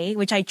today,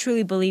 which I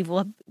truly believe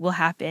will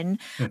happen.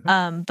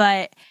 Mhm.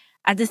 But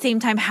at the same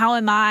time,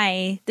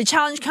 the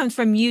challenge comes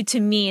from you to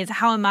me is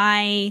how am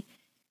I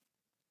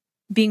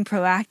being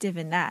proactive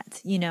in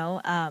that?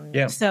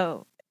 Yeah.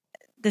 So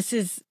this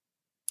is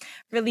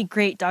really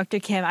great, Dr.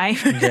 Kim. I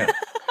Yeah.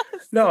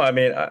 No, I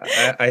mean,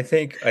 I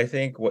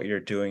think what you're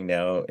doing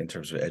now in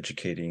terms of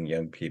educating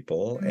young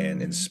people and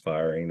Mm,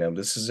 inspiring them,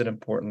 this is an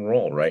important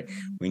role, right?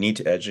 mm, We need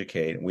to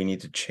educate. We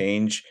need to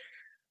change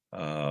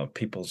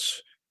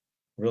people's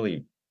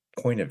really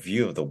point of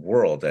view of the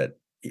world that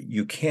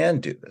you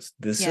can do this.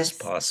 This is yes,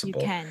 you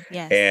possible, can.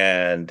 Yes.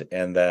 and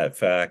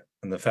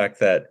the fact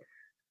that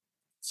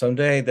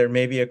someday there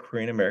may be a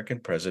Korean American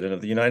president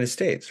of the United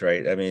States,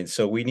 right? I mean,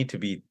 so we need to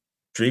be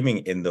dreaming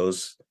in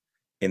those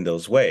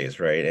ways,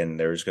 right? And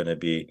there's going to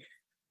be,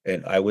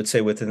 and I would say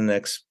within the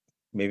next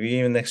maybe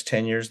even next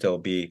 10 years,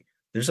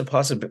 there's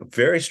a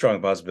very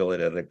strong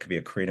possibility that there could be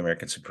a Korean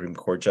American Supreme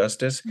Court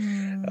justice.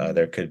 Mm,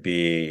 There could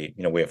be,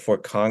 we have 4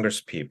 Congress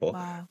people.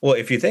 wow. Well,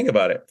 if you think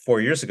about it, 4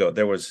 years ago,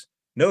 there was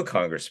no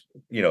Congress,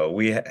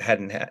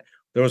 hadn't had,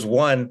 there was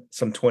one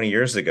some 20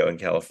 years ago in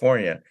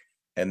California.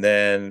 And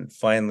then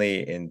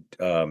finally in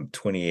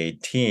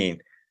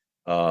 2018,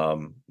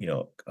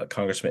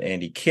 Congressman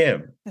Andy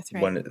Kim That's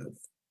right. won the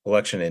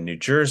election in New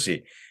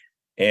Jersey,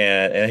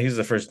 and he was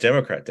the first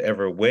Democrat to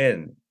ever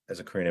win as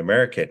a Korean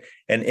American,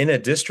 and in a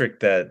district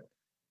that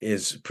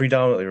is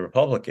predominantly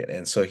Republican,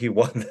 and so he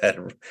won that,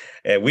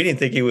 and we didn't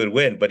think he would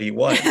win, but he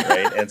won,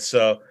 right? And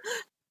so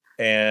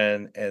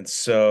and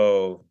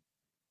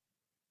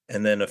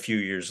then a few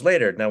years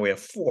later, now we have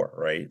four,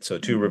 right? So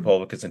two Mhm,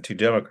 Republicans and two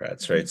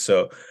Democrats, mhm. right?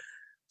 So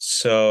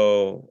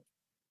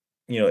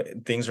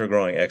things are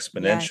growing Yes,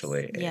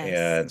 exponentially, yes.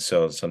 and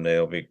so someday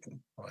it'll be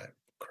a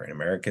Korean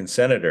American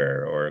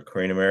senator or a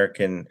Korean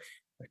American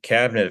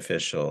cabinet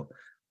official,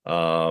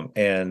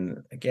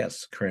 and I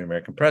guess Korean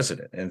American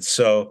president, and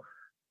so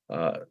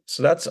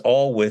that's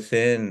all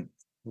within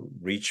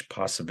reach That's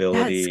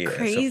possibility and so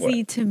forth.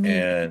 crazy to me.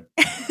 And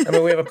I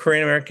mean, we have a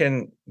Korean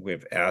American, we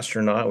have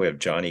astronaut, we have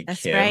Johnny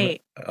That's Kim,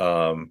 right.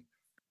 um,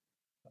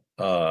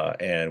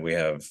 and we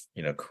have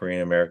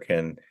Korean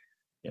American,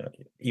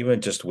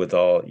 even just with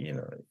all,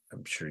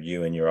 I'm sure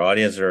you and your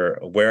audience are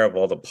aware of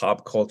all the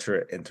pop culture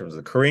in terms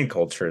of Korean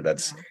culture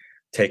that's Yeah,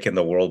 taken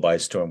the world by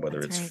storm,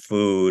 whether that's it's right.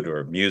 food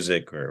or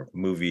music or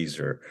movies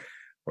or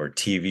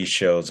TV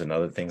shows and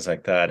other things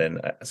like that.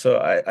 And so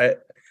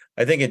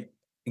I think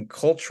and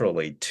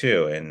culturally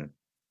too, and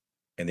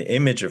the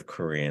image of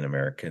Korean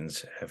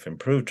Americans have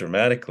improved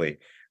dramatically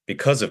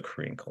because of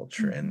Korean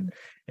culture. Mhm.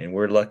 And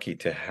we're lucky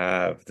to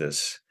have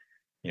this,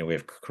 we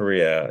have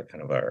Korea,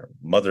 kind of our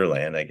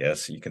motherland, I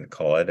guess you can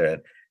call it,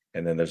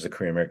 and then there's the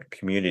Korean American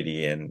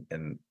community, and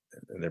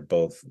they're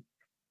both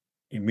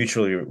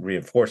mutually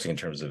reinforcing in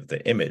terms of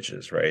the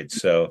images, right?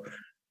 So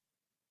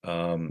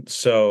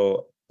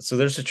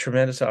there's a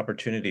tremendous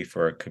opportunity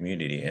for our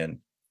community, and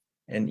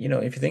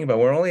if you think about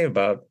it, we're only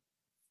about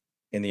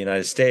in the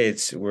United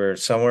States, we're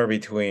somewhere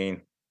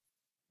between,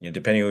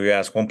 depending on who you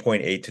ask,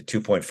 1.8 to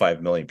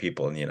 2.5 million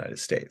people in the United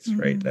States,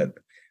 right? Mhm.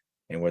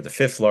 And we're the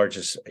fifth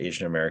largest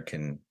Asian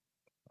American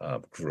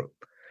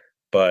group,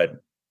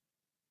 but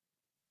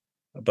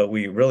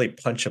we really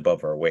punch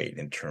above our weight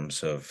in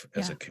terms of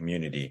as Yeah. a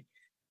community,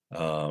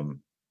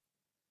 um,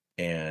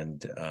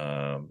 and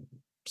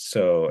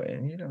So,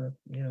 and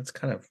it's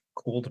kind of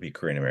cool to be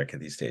Korean American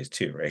these days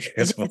too, right?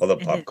 Because It of all is.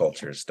 the It pop is.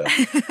 culture stuff.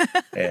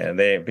 Yeah.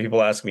 And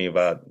people ask me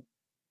about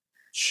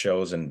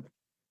shows and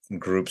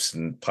groups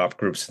and pop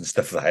groups and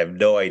stuff. I have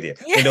no idea.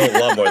 They know a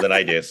lot more than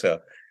I do.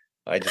 So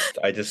I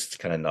just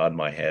kind of nod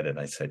my head and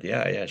I said,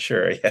 yeah, yeah,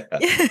 sure. Yeah.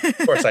 Of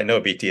course I know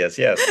BTS.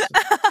 Yes.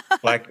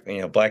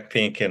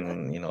 Blackpink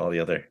and all the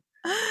other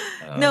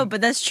No, um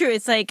but that's true.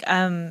 It's like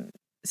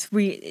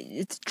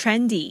it's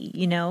trendy,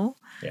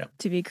 yeah.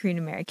 to be Korean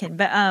American.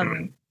 But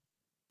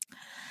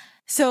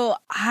so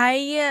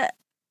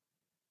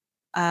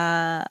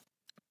uh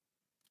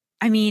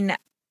I mean,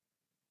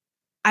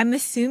 I'm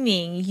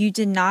assuming you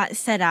did not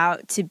set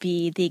out to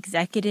be the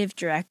executive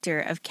director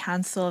of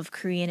Council of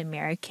Korean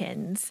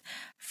Americans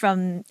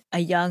from a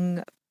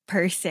young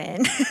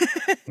person.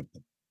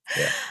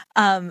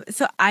 Yeah.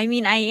 So I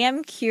mean, I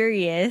am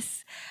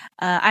curious.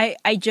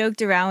 I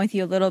joked around with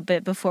you a little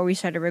bit before we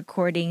started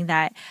recording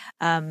that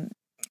um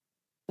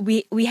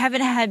we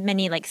haven't had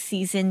many like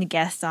seasoned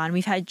guests on.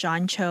 We've had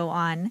John Cho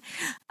on.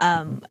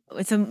 Mhm.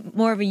 It's a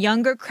more of a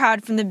younger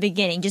crowd from the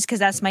beginning, just because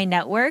that's my Mhm.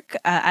 network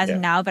as of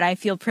Yeah. now. But I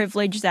feel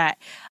privileged that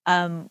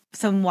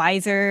some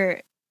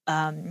wiser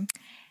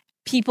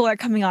people are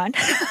coming on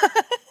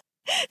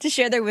to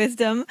share their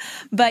wisdom.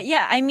 But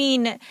yeah, I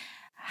mean,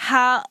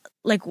 how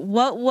like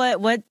what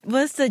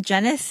was the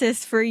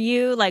genesis for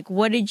you? Like,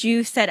 what did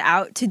you set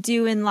out to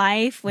do in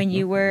life when Mhm.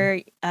 you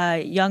were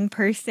a young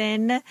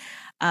person?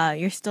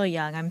 You're still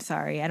young. I'm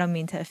sorry. I don't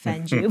mean to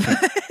offend you.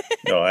 Mhm.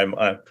 No,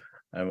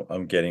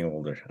 I'm getting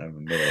older.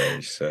 I'm middle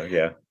aged. So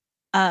yeah.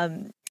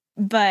 Um,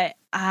 but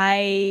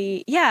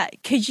yeah,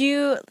 could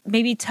you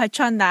maybe touch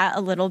on that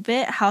a little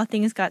bit? How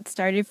things got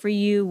started for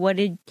you?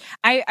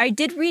 I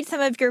did read some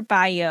of your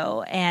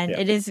bio and Yeah.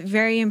 it is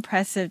very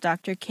impressive,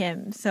 Dr.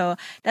 Kim. So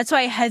that's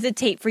why I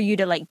hesitate for you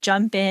to like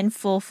jump in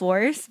full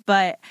force.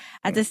 But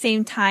at the Mm.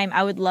 same time,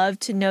 I would love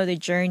to know the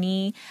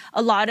journey.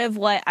 A lot of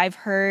what I've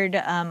heard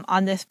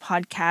on this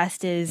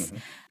podcast is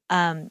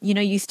Mhm.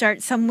 you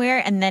start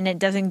somewhere and then it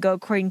doesn't go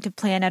according to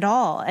plan at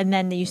all. And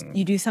then you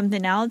Mm. do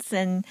something else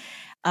and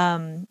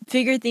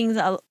figure things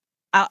out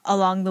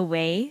along the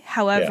way. Yeah.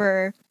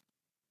 However,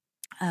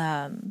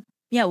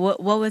 yeah,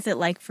 what was it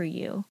like for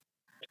you?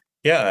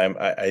 Yeah,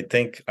 I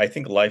think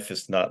life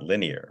is not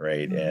linear,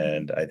 right? Mhm.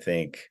 And I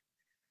think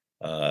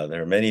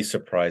there are many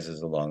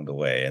surprises along the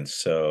way. And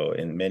so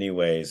in many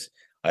ways,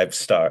 I've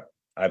start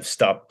I've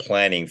stopped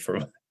planning for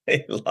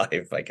my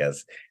life, I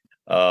guess.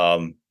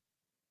 Um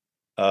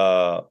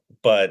uh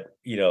but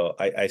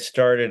I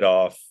started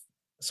off,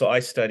 so I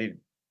studied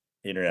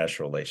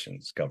international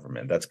relations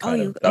government. That's Oh,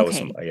 kind you of that was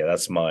okay? yeah,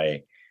 that's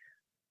my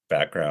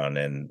background.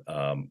 And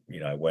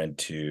I went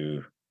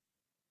to,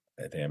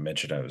 I think I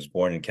mentioned I was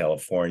born in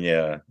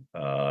California,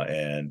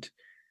 and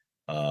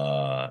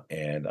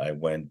I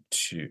went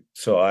to,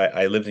 so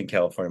I lived in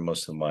California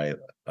most of my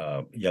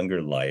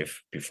younger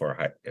life before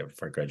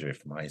I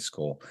graduated from high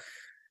school.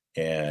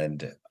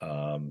 And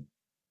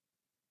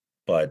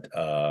but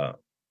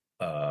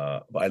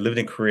I lived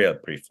in Korea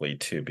briefly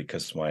too,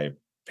 because my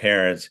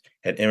parents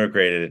had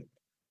immigrated.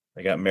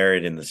 I got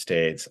married in the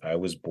States. I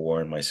was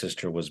born, my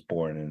sister was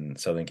born in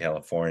Southern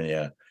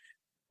California,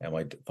 and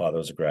my father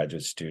was a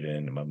graduate student,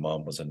 and my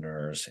mom was a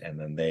nurse, and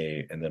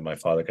then my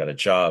father got a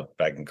job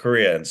back in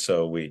Korea, and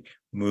so we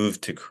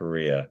moved to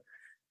Korea,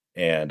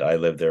 and I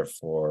lived there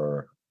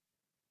for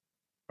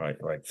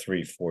like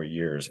 3-4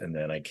 years, and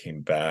then I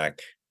came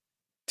back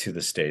to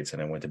the States,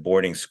 and I went to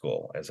boarding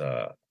school as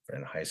a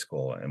in high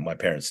school, and my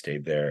parents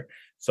stayed there.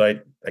 So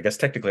I guess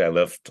technically I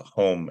left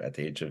home at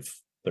the age of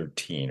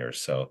 13 or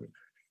so.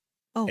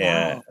 Oh,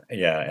 And wow.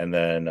 yeah, and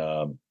then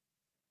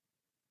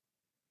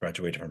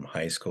graduated from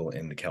high school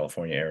in the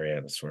California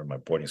area. That's where my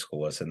boarding school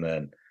was, and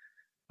then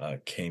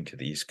came to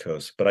the East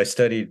Coast. But I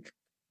studied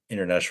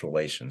international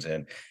relations,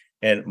 and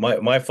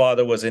my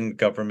father was in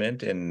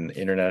government and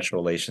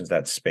international relations,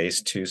 that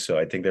space too. So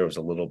I think there was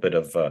a little bit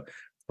of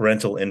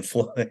parental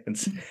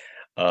influence.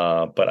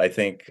 Mhm. But I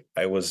think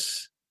I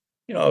was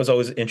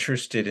always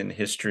interested in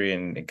history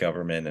and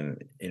government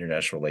and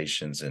international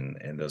relations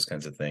and those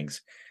kinds of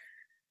things.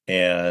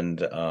 And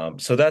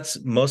so that's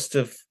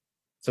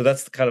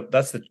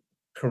the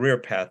career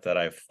path that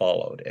I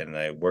followed. And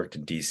I worked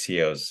in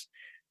DC. I was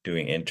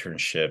doing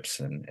internships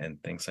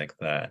and things like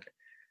that.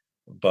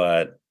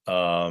 But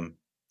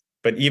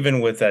but even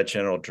with that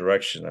general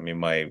direction, I mean,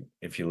 my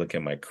if you look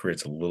at my career,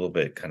 it's a little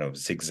bit kind of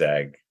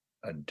zigzag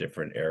on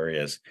different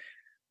areas.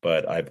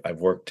 But I've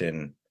worked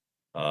in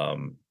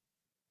um,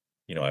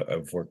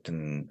 I've worked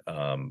in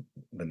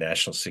the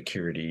national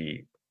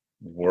security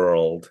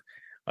world.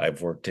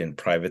 I've worked in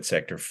private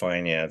sector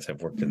finance.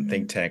 I've worked in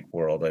think Mhm. tank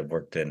world. I've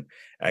worked in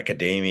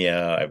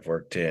academia. I've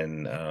worked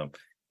in,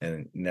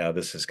 and now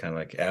this is kind of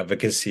like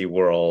advocacy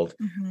world.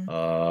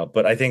 Mhm.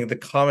 But I think the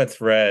common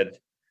thread,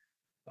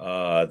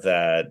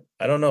 that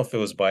I don't know if it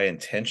was by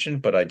intention,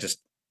 but I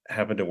just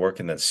happened to work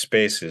in that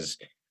space, is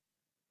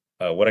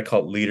what I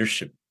call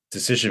leadership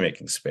decision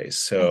making space.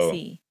 I So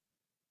see.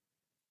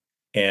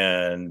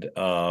 and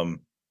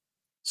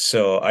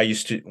So I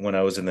used to, when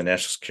I was in the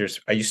national security,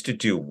 I used to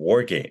do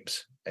war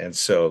games, and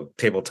so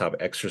tabletop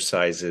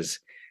exercises,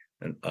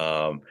 and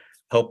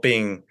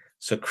helping,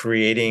 so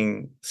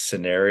creating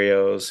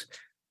scenarios,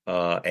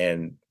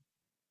 and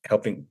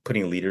helping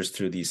putting leaders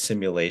through these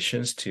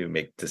simulations to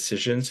make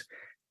decisions,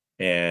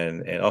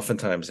 and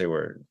oftentimes they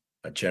were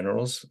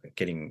generals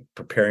getting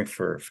preparing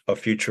for a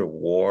future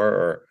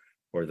war,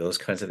 or those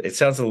kinds of. It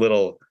sounds a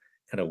little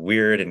kind of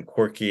weird and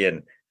quirky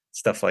and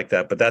stuff like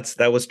that, but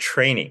that was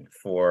training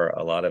for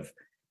a lot of Like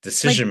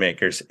decision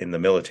makers in the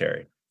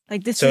military.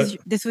 this So is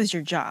this was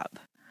your job.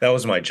 that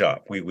was my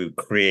job. We would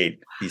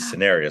create these Wow.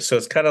 scenarios. So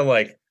it's kind of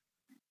like,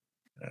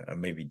 I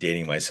may be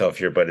dating myself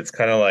here, but it's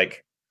kind of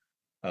like,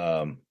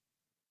 um,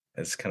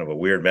 it's kind of a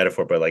weird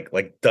metaphor, but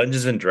like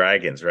Dungeons and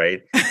Dragons,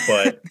 right?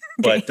 But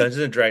Okay. Dungeons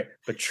and Dragons,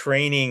 but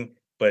training,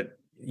 but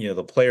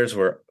the players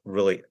were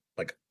really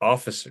like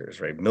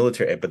officers, right?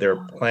 Military, but they're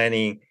Oh,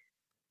 planning,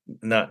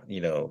 not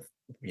they're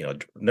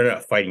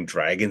not fighting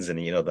dragons and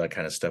that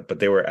kind of stuff, but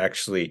they were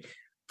actually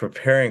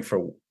preparing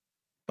for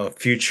a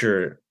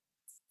future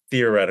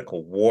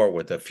theoretical war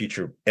with a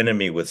future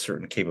enemy with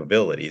certain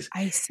capabilities.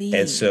 I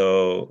And see.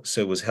 so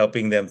it was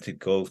helping them to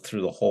go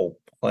through the whole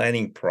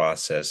planning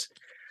process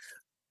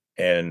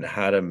and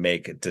how to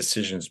make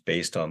decisions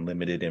based on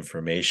limited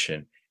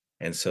information.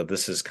 And so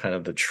this is kind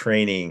of the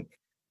training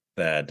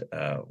that,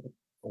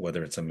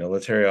 whether it's a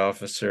military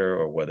officer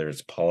or whether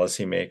it's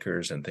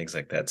policymakers and things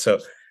like that. So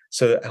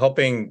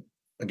helping,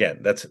 again,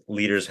 that's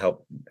leaders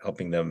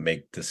helping them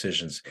make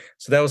decisions.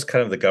 So that was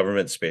kind of the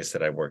government space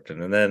that I worked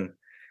in, and then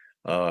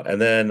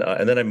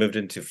I moved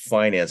into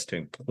finance,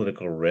 doing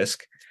political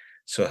risk,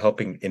 so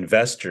helping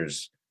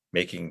investors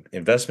making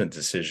investment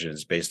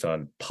decisions based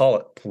on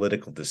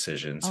political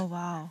decisions Oh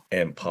wow.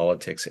 and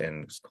politics,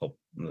 and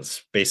the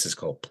space is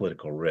called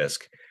political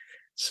risk.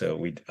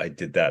 So I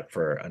did that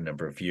for a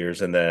number of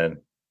years, and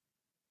then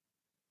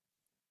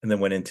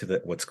went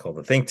into what's called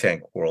the think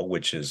tank world,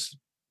 which is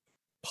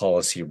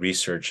policy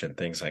research and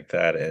things like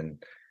that,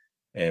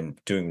 and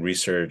doing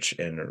research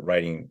and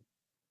writing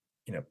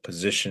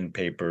position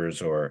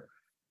papers or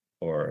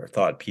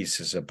thought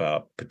pieces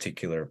about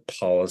particular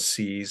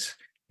policies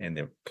and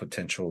the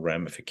potential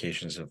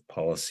ramifications of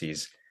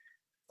policies.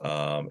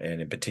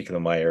 And in particular,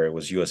 my area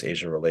was U.S.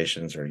 Asia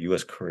relations or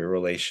U.S. Korea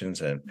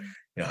relations, and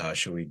Mm. how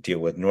should we deal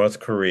with North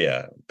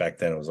Korea? Back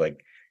then, it was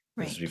like,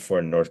 this is Right.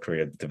 before North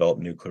Korea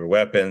developed nuclear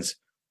weapons.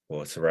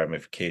 What's the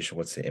ramification?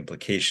 What's the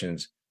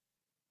implications?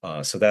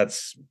 So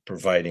that's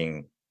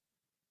providing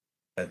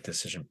a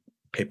decision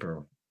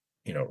paper,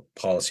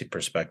 policy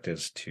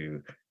perspectives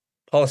to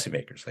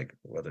policymakers, like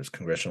whether it's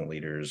congressional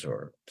leaders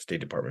or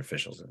State Department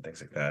officials and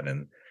things like that.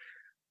 And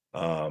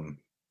um,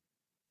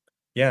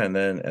 yeah, um,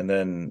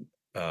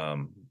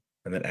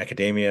 and then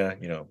academia,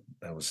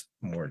 I was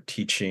more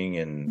teaching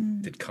and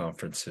Mm. did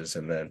conferences,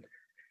 and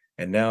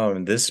now I'm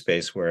in this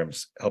space where I'm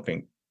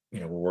helping.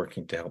 We're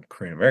working to help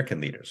Korean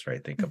American leaders,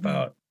 right? Think Hmm.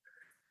 about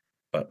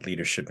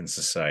leadership in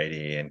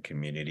society and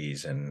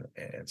communities and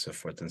so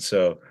forth. And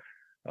so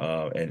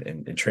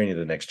and training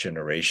the next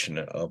generation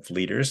of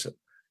leaders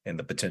and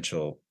the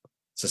potential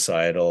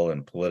societal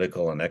and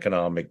political and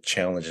economic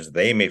challenges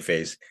they may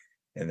face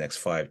in the next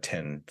 5,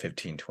 10,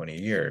 15, 20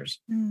 years,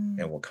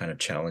 and Mm. what kind of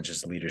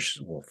challenges leaders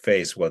will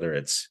face, whether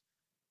it's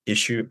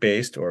issue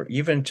based or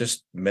even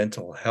just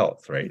mental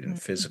health, right? Hmm. And Hmm.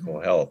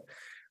 physical health.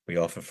 We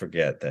often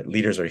forget that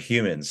leaders are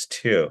humans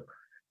too,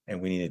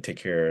 and we need to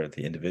take care of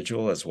the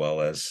individual as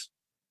well as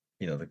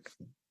the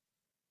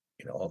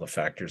all the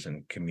factors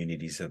and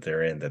communities that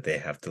they're in that they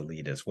have to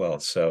lead as well.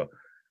 So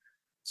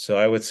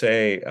I would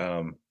say,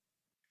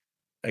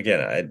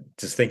 again, I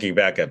just thinking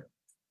back at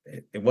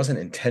it wasn't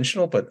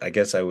intentional, but I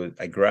guess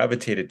I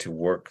gravitated to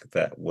work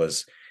that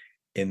was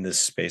in this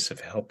space of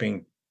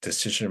helping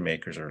decision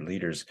makers or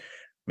leaders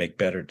make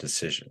better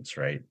decisions,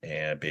 right?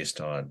 And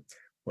based on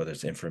whether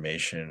it's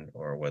information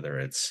or whether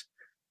it's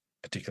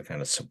particular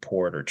kind of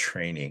support or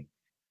training.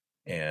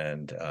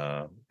 And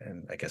I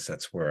guess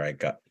that's where I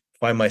got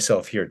find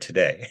myself here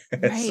today.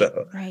 Right.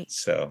 so Right.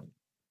 so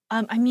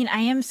I mean,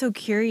 I am so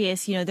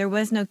curious. There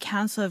was no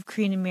Council of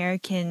Korean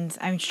Americans,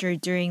 I'm sure,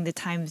 during the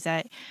times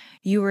that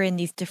you were in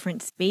these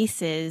different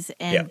spaces,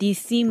 yeah. and these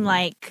seem Mhm.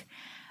 like,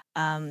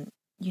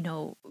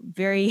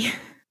 very,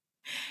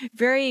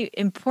 very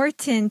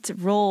important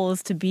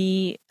roles to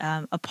be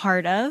a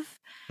part of.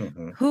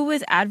 Mhm. Who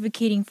was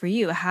advocating for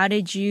you? How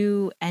did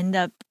you end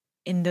up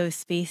in those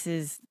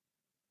spaces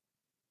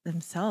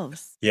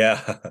themselves?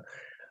 Yeah.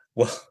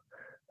 Well,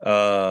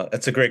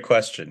 that's a great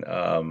question.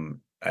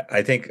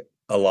 I think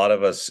a lot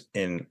of us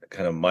in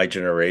kind of my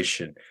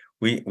generation,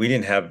 we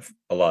didn't have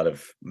a lot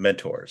of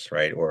mentors,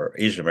 right? Or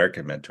Asian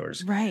American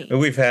mentors. Right. And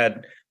we've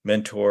had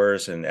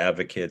mentors and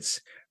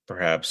advocates,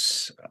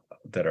 perhaps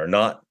that are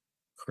not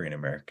Korean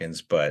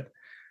Americans, but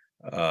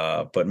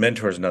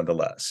mentors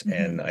nonetheless. Hmm.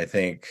 And I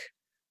think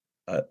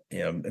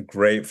I'm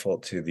grateful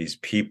to these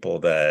people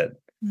that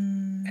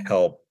Mm.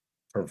 help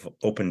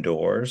open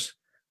doors,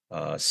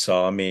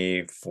 saw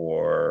me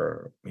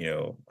for,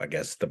 I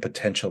guess the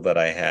potential that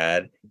I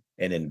had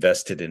and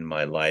invested in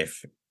my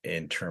life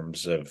in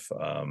terms of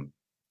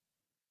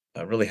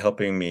really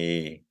helping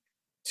me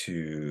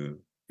to,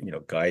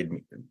 guide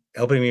me,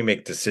 helping me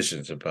make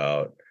decisions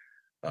about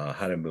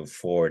how to move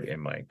forward in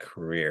my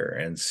career.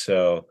 And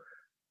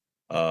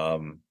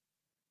um,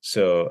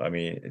 I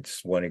mean,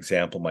 it's one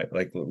example. My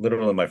like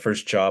literally my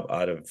first job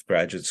out of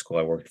graduate school,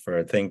 I worked in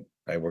a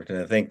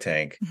think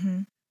tank,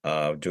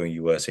 Mm-hmm. doing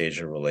U.S.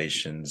 Asia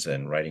relations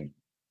and writing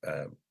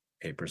uh,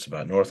 papers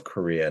about North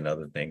Korea and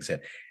other things.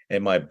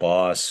 And my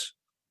boss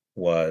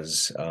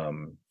was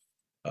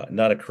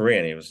not a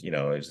Korean. He was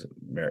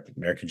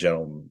American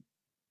general,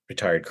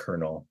 retired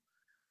colonel.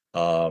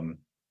 Um,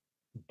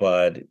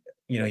 but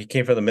he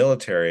came from the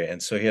military,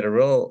 and so he had a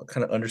real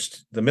kind of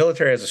understand. The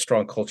military has a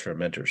strong culture of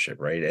mentorship,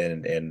 right?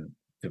 And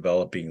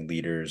developing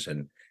leaders,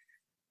 and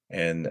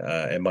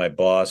my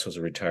boss was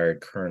a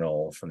retired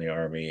colonel from the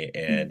army,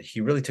 and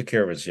he really took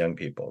care of his young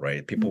people,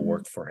 right? People Mm-hmm.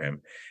 worked for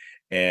him.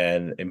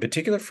 And in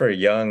particular for a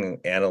young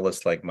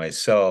analyst like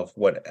myself,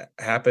 what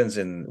happens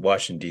in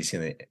Washington,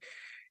 D.C.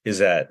 is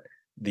that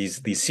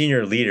these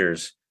senior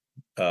leaders,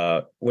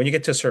 when you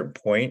get to a certain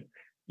point,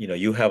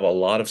 you have a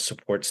lot of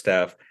support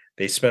staff.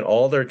 They spend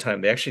all their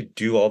time. They actually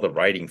do all the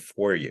writing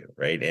for you,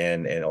 right?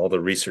 And all the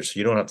research. So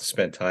you don't have to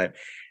spend time.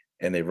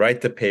 And they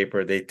write the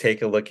paper. They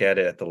take a look at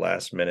it at the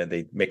last minute.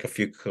 They make a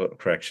few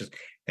corrections,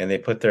 and they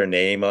put their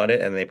name on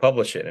it, and they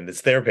publish it. And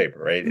it's their paper,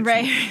 right? And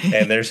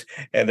Right.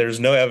 there's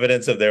no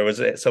evidence of there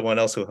was someone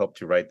else who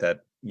helped you write that,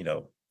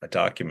 a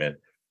document.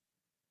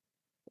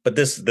 But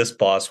this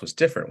boss was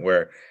different,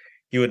 where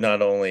he would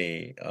not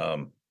only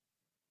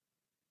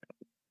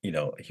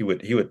he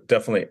would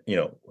definitely,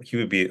 he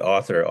would be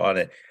author on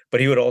it, but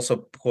he would also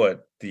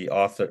put the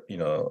author,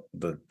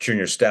 the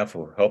junior staff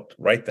who helped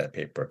write that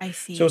paper. I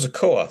So it was a see.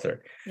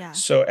 co-author. Yeah.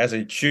 So as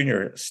a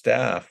junior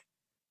staff,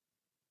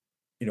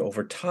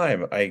 over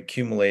time I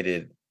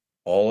accumulated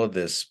all of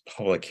this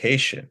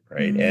publication,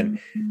 right? And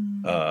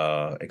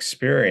Mm-hmm.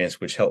 experience,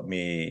 which helped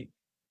me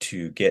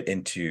to get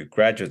into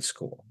graduate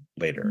school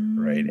later,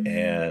 right? Mm.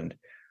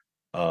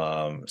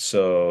 And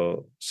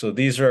so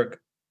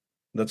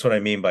that's what I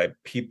mean by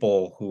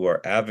people who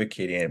are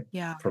advocating and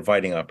Yeah.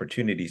 providing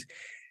opportunities.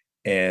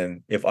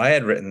 And if I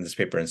had written this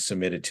paper and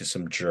submitted to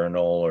some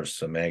journal or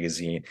some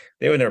magazine,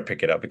 they would never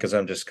pick it up, because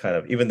I'm just kind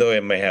of, even though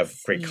it may I have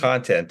great see.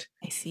 content,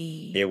 I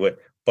see. it would,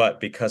 but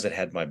because it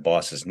had my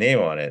boss's name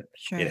on it, it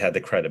Sure. had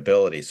the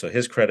credibility. So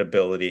his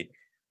credibility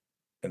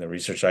and the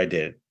research I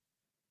did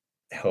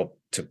helped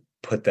to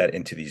put that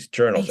into these I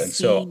journals. And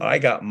so see. I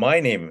got my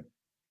name.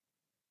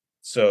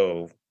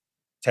 So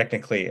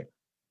technically,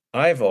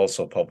 I've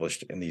also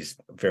published in these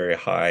very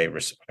highly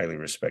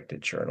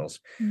respected journals.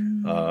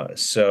 Mm. Uh,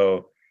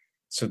 so,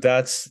 so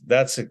that's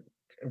a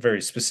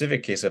very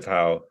specific case of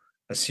how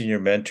a senior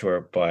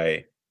mentor,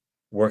 by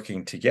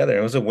working together,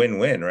 it was a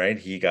win-win, right?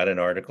 He got an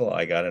article,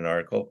 I got an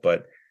article,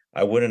 but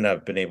I wouldn't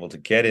have been able to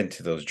get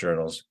into those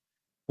journals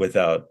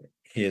without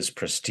his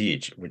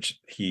prestige, which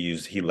he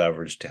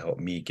leveraged to help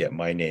me get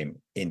my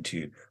name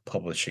into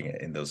publishing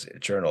it in those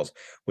journals,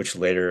 which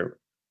later,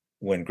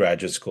 when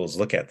graduate schools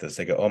look at this,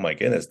 they go, "Oh my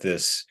goodness,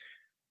 this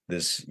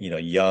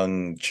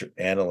young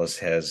analyst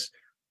has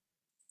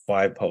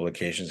 5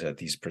 publications at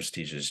these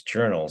prestigious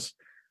journals."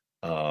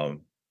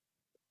 Um,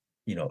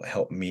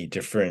 help me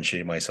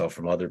differentiate myself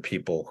from other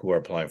people who are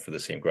applying for the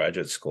same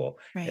graduate school,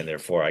 and Right.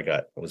 therefore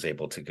I was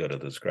able to go to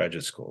those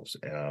graduate schools,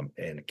 and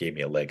it gave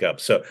me a leg up.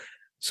 So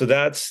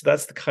that's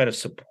the kind of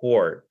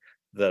support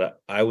that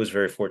I was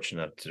very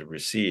fortunate to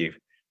receive.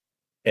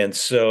 And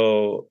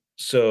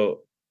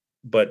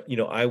but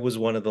I was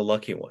one of the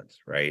lucky ones,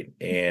 right?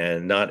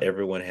 And not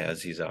everyone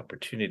has these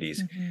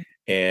opportunities. Mm-hmm.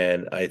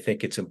 And I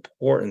think it's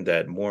important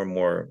that more and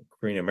more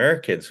Korean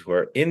Americans who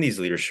are in these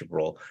leadership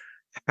roles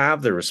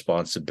have the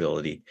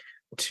responsibility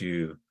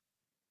to,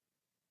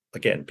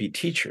 again, be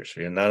teachers.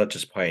 Not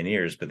just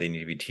pioneers, but they need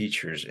to be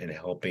teachers in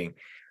helping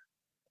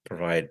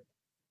provide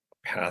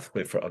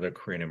pathway for other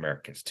Korean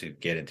Americans to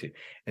get into.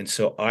 And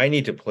so I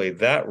need to play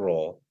that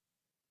role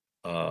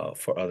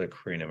for other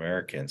Korean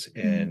Americans,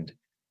 Mm.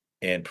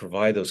 and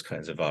provide those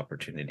kinds of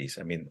opportunities.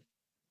 I mean,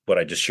 what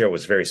I just shared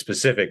was very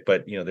specific,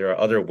 but there are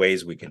other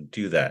ways we can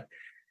do that.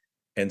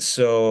 And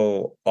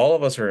so all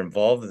of us are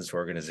involved in this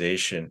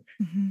organization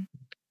Mm-hmm.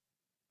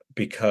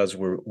 because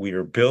we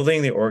are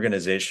building the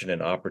organization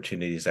and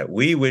opportunities that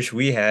we wish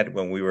we had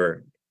when we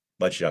were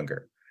much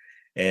younger.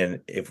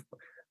 And if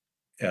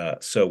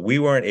so, we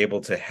weren't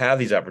able to have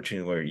these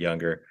opportunities when we were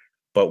younger,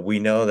 but we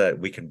know that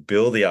we can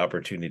build the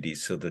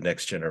opportunities so the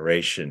next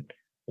generation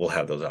will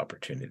have those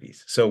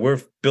opportunities. So we're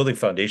building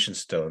foundation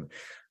stone,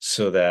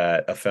 so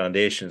that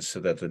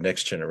the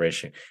next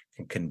generation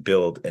can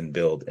build and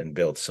build and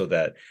build, so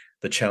that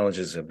the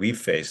challenges that we've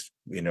faced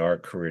in our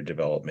career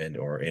development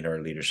or in our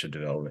leadership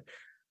development,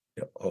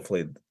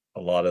 hopefully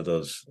a lot of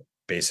those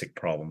basic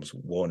problems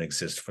won't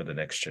exist for the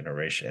next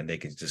generation, and they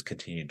can just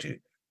continue to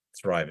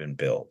thrive and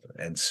build.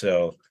 And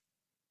so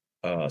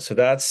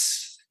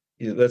that's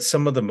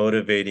some of the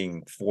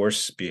motivating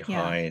force Yeah.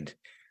 behind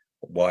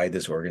why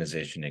this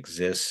organization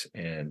exists,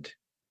 and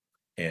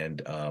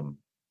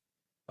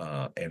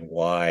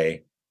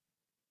why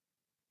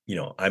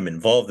I'm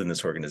involved in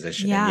this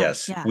organization. And Yeah,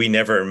 yes, yeah. we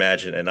never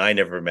imagined, and I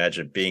never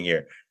imagined being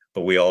here,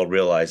 but we all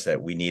realized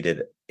that we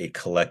needed a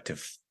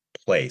collective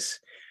place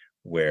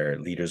where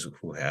leaders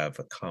who have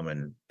a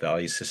common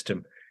value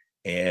system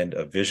and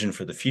a vision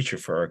for the future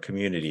for our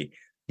community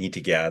need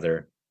to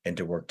gather and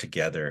to work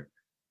together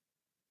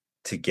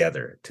to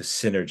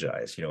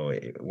synergize.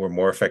 We're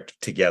more effective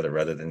together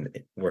rather than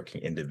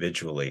working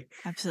individually.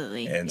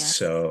 Absolutely. And Yes.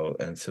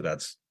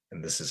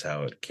 this is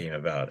how it came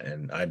about.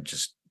 And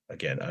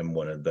I'm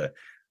one of the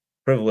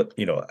privileged,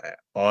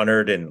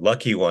 honored and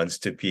lucky ones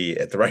to be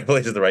at the right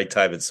place at the right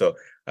time. And so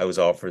I was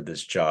offered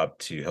this job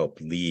to help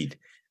lead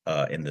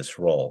in this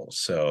role.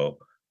 So,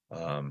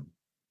 I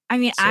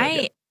mean,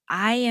 yeah.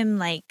 I am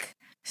like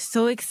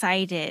so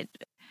excited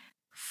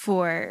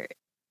for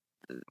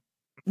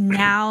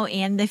now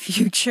and the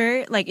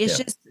future. Like it's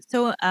Yeah. just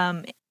so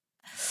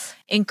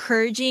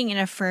encouraging and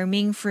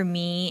affirming for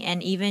me,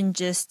 and even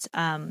just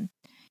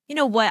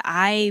what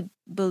I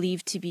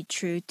believe to be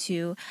true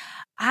too.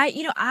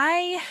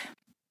 I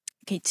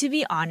okay, to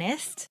be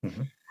honest,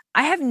 Mhm.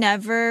 I have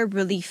never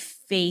really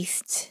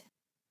faced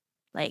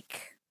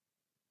like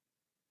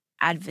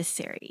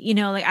adversary.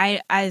 Like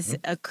I, as Mhm.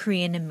 a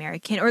Korean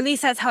American, or at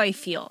least that's how I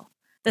feel.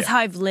 That's Yeah. how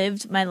I've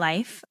lived my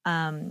life.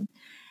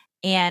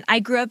 And I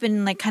grew up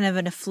in like kind of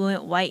an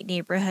affluent white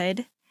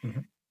neighborhood.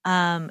 Mhm.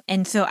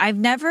 And so I've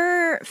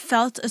never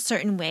felt a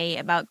certain way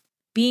about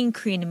being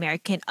Korean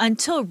American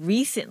until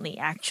recently,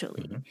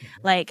 actually. Mhm.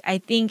 Mhm. Like I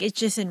think it's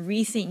just in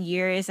recent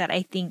years that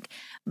I think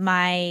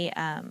my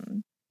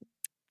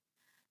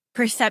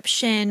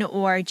perception,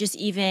 or just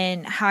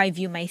even how I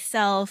view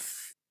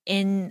myself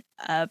in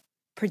a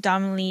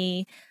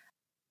predominantly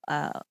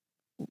uh,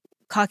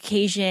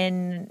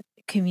 Caucasian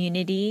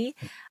community,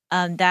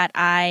 that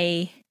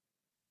I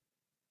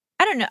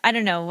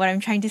don't know what I'm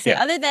trying to say,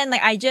 Yeah. other than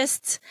like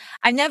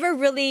I've never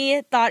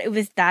really thought it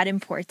was that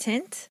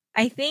important,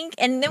 I think.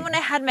 And then when I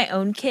Mhm. had my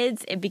own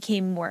kids, it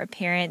became more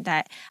apparent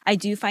that I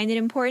do find it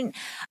important.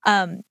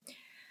 Um,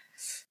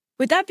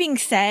 with that being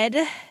said,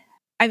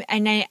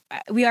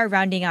 we are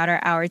rounding out our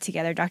hour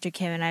together, Dr.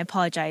 Kim, and I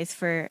apologize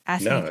for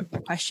asking a No, few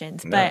more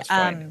questions, no, but it's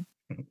fine.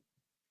 Mhm.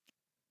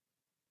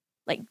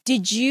 like,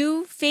 did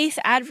you face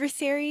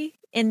adversary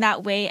in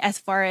that way as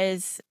far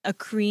as a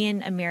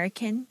Korean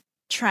American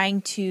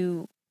trying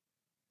to,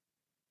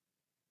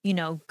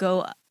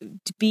 go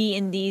to be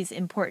in these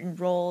important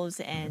roles?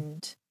 Mhm.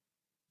 And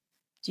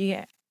do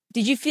you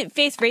did you face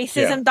Yeah.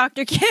 racism,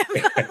 Dr. Kim?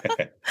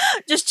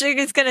 Just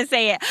gonna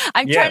say it.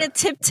 I'm trying Yeah. to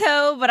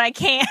tiptoe, but I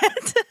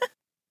can't.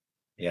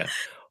 Yeah.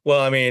 Well,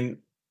 I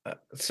mean,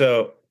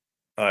 so,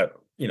 uh,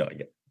 yeah,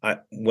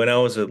 when I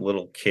was a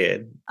little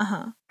kid,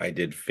 Uh-huh. I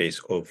did face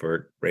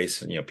overt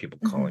racism, people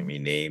calling Mhm. me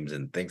names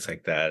and things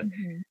like that.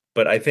 Mhm.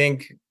 But I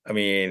think, I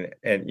mean,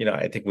 and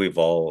I think we've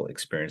all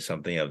experienced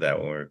something of that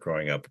when we were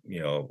growing up,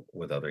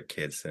 with other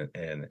kids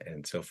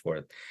and so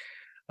forth.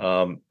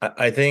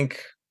 I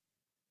think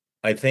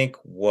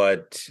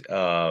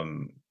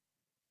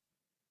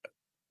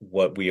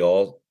what we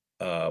all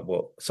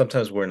well,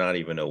 sometimes we're not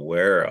even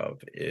aware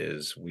of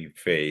is we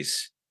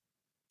face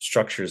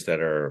structures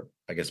that are,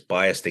 I guess,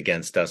 biased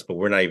against us, but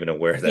we're not even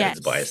aware that it's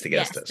Yes. biased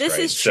against Yes. us, This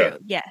right? is true.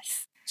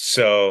 Yes.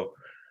 So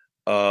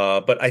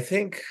but I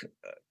think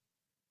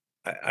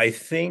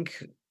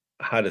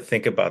how to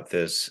think about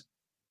this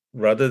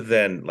rather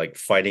than like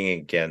fighting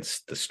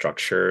against the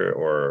structure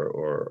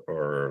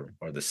or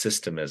the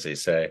system, as they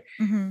say.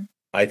 Mhm.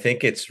 I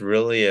think it's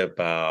really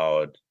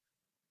about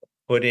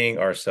putting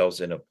ourselves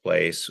in a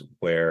place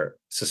where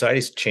society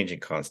is changing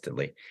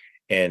constantly,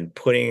 and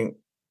putting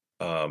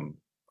um,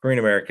 Korean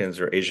Americans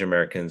or Asian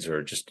Americans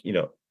or just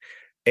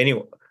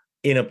anyone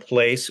in a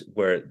place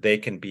where they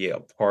can be a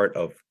part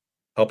of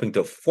helping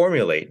to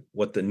formulate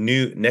what the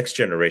new next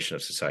generation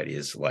of society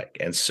is like.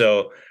 And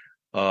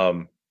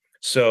um,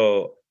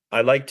 so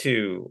I like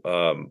to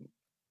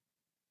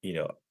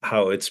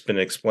how it's been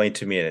explained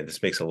to me, and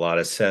this makes a lot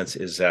of sense,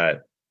 is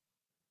that,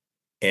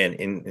 and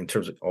in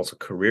terms of also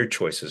career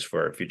choices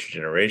for our future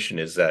generation,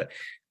 is that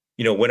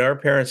when our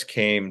parents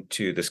came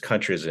to this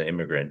country as an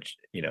immigrant,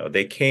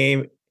 they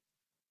came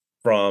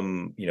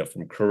from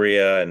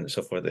Korea and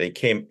so forth. They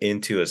came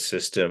into a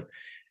system,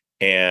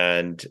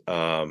 and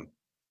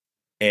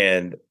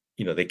and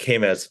they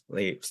came as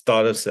they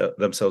thought of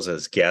themselves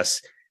as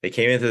guests. They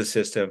came into the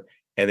system,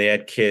 and they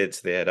had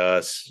kids, they had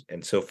us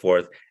and so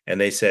forth, and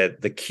they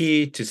said the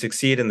key to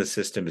succeed in the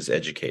system is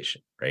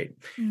education, right?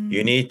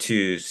 You Mm. need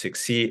to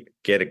succeed,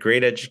 get a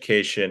great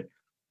education,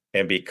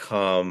 and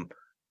become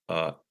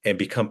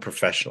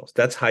professionals.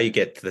 That's how you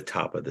get to the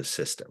top of the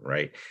system,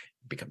 right?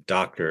 Become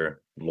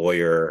doctor,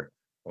 lawyer,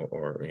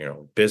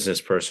 or business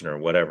person or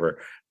whatever.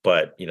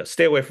 But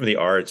stay away from the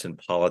arts and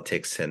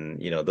politics and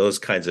those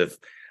kinds of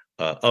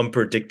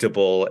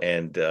unpredictable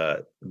and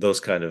those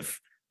kind of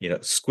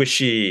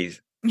squishy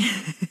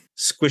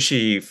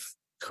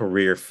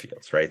career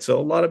fields, right? So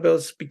a lot of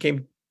those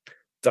became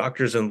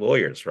doctors and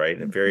lawyers, right?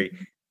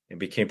 Mhm. And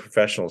became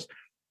professionals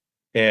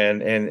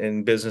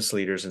and business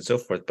leaders and so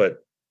forth.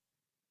 But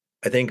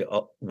I think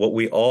what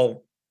we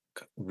all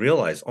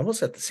realized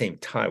almost at the same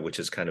time, which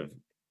is kind of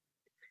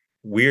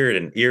weird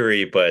and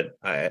eerie, but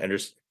I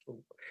understand.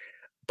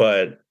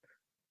 But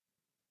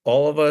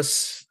all of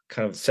us,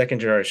 kind of second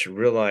generation,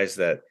 realized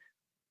that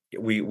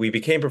we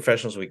became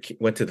professionals. We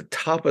went to the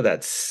top of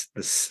that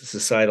the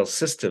societal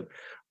system,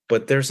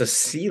 but there's a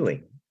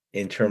ceiling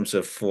in terms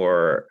of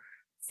for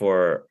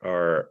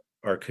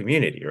our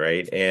community,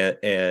 right?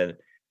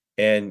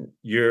 And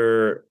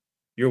you're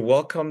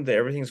welcome. That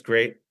everything's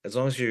great as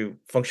long as you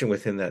function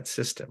within that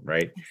system,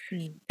 right? I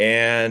see.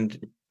 And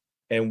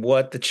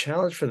what the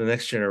challenge for the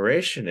next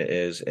generation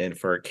is, and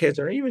for our kids,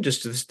 or even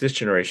just this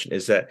generation,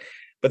 is that,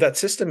 but that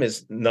system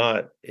is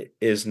not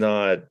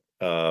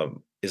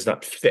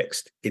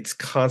fixed. It's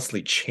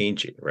constantly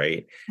changing,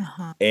 right?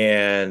 Uh-huh.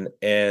 And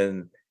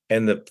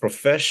the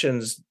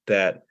professions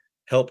that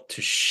help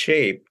to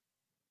shape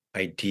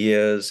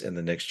ideas in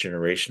the next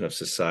generation of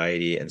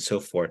society and so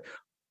forth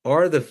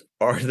are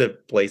the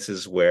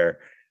places where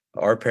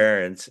our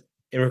parents,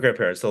 immigrant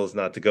parents, told us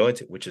not to go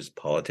into, which is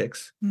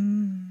politics,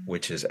 Mm.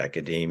 which is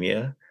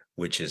academia,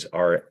 which is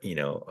our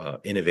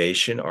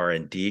innovation,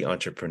 R&D,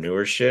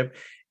 entrepreneurship,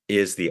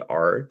 is the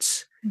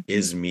arts, Mhm.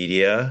 is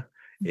media,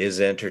 is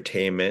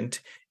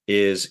entertainment,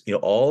 is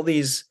all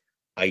these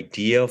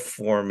idea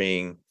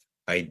forming,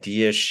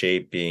 idea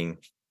shaping,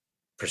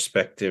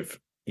 perspective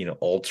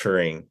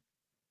altering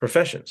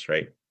professions,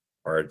 right?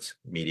 Arts,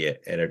 media,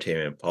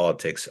 entertainment,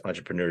 politics,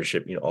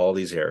 entrepreneurship, all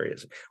these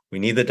areas. We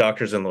need the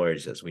doctors and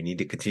lawyers, yes, we need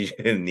to continue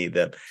to need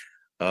them.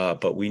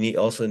 But we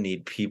also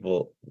need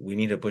people. We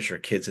need to push our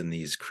kids in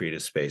these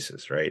creative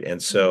spaces, right?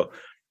 And so,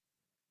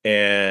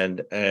 and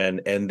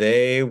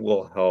they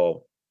will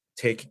help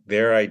take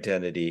their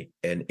identity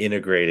and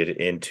integrate it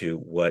into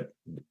what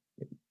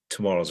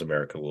tomorrow's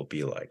America will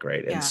be like,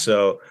 right? And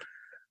Yeah.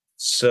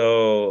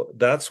 so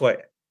that's why,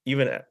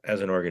 even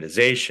as an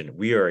organization,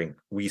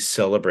 we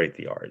celebrate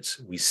the arts,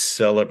 we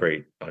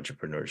celebrate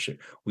entrepreneurship,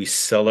 we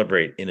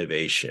celebrate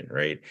innovation,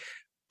 right?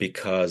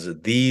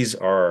 Because these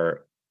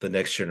are the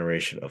next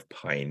generation of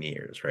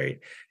pioneers, right?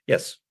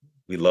 Yes,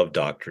 we love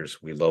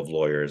doctors, we love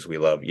lawyers, we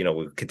love,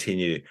 we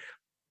continue,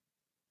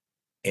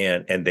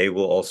 and they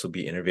will also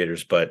be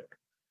innovators, but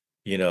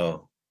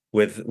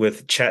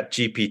with Chat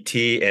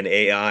GPT and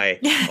AI,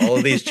 all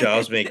of these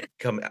jobs may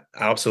become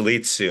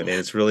obsolete soon, and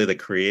it's really the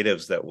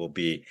creatives that will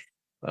be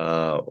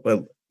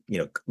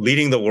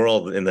leading the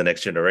world in the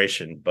next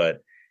generation.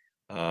 But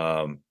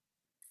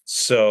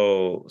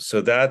so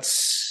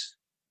that's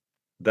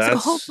So kind of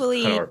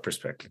hopefully, our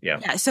perspective. Yeah.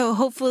 yeah. So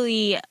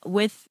hopefully,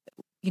 with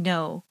you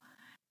know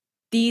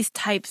these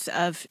types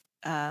of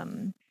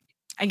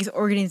I guess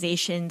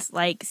organizations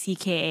like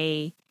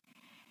CKA,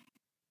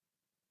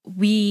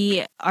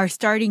 we are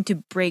starting to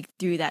break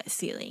through that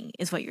ceiling,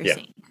 is what you're Yeah.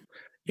 saying.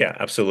 Yeah,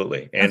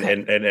 absolutely. And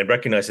Okay. and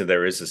recognizing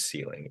there is a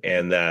ceiling,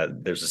 and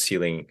that there's a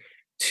ceiling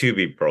to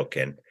be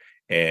broken,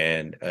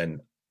 and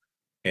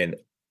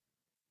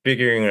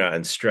figuring out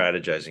and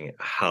strategizing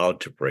how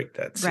to break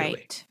that ceiling.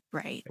 Right.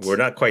 We're Right.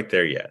 not quite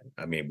there yet.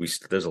 I mean,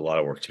 there's a lot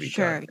of work to be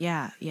Sure. done.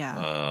 Yeah.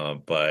 Yeah.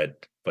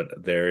 But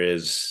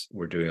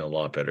we're doing a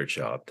lot better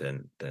job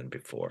than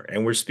before,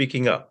 and we're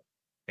speaking up,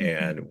 Hmm.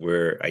 and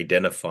we're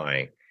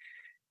identifying,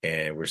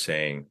 and we're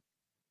saying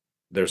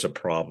there's a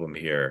problem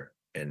here,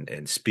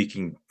 and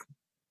speaking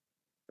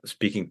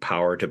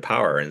power to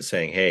power, and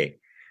saying, hey,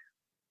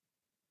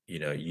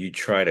 you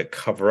try to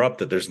cover up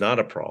that there's not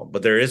a problem,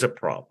 but there is a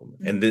problem,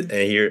 and Hmm.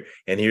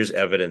 here's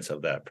evidence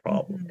of that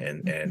problem, Hmm.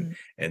 and and Hmm.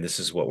 and this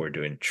is what we're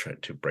doing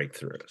to break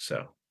through.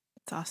 So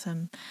It's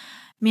awesome.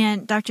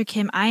 Man, Dr.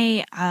 Kim,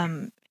 I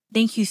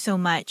thank you so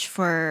much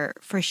for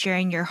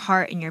sharing your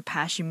heart and your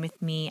passion with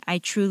me. I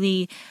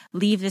truly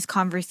leave this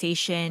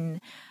conversation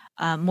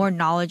more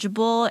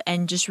knowledgeable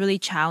and just really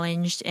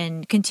challenged,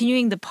 and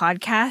continuing the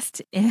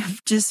podcast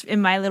just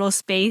in my little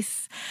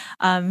space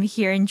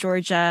here in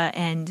Georgia.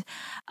 And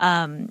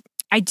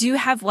I do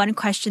have one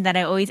question that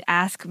I always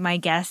ask my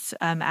guests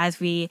as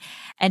we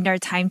end our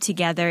time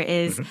together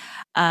is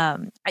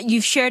mhm.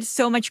 you've shared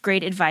so much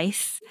great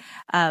advice,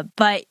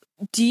 but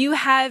do you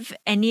have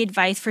any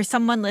advice for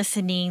someone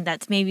listening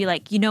that's maybe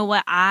like, you know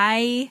what,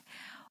 I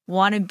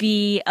want to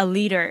be a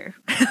leader.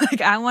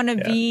 Like I want to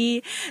Yeah,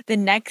 be the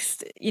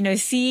next,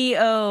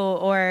 CEO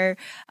or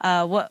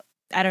what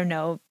I don't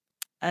know,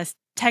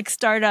 tech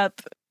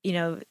startup,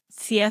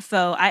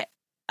 CFO.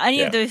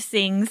 Any of yeah. those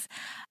things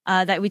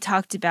that we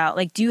talked about.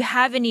 Like, do you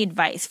have any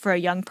advice for a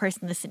young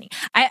person listening?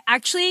 I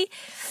actually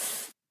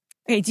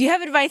Okay, do you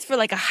have advice for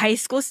like a high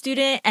school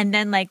student and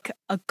then like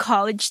a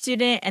college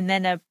student and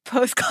then a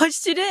post college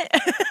student?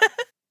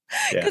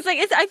 Yeah. Because like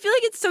I feel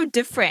like it's so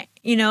different,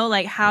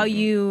 like how Hmm.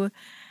 you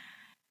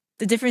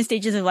the different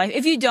stages of life.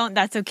 If you don't,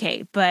 that's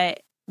okay.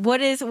 But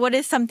what is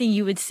something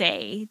you would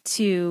say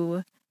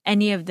to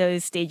any of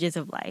those stages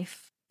of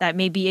life that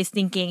maybe is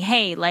thinking,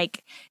 hey,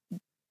 like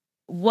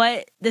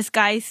what this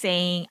guy's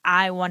saying,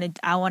 I want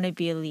to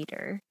be a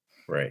leader.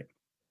 Right.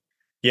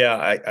 Yeah,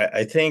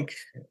 I think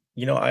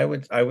I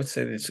would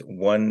say this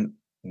one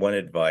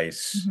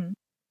advice Hmm.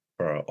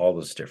 for all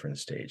those different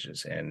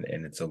stages, and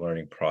it's a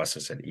learning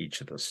process at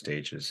each of those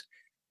stages.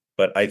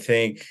 but I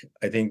think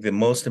the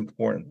most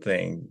important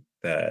thing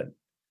that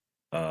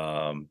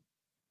um,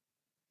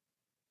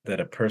 that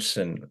a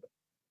person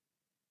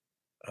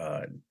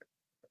uh,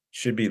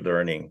 should be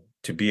learning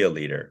to be a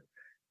leader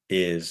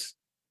is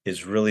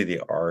really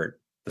the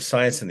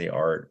science and the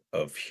art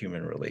of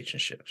human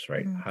relationships,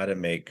 right? Mm. How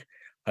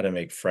to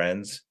make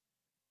friends,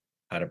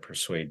 how to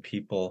persuade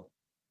people,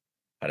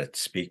 how to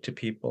speak to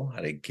people,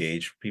 how to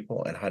engage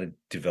people, and how to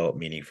develop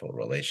meaningful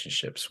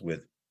relationships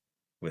with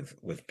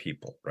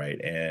people, right?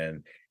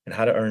 And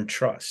how to earn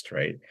trust,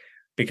 right?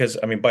 Because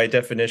I mean, by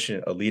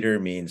definition, a leader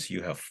means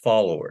you have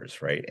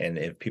followers, right? And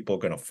if people are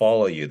going to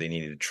follow you, they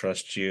need to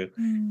trust you,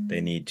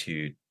 they Mm. need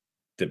to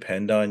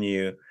depend on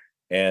you,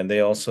 and they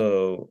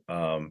also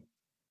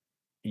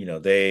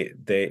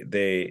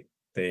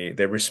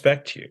they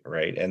respect you,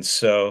 right? And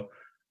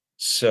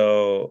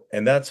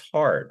and that's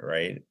hard,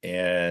 right?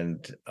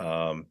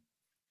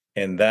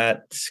 And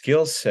that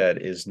skill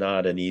set is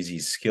not an easy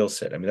skill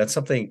set. I mean, that's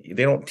something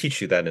they don't teach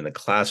you that in the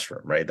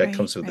classroom, right? That Right,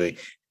 comes with the right.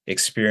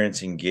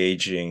 experience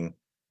engaging,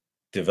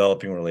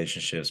 developing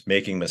relationships,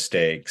 making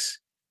mistakes,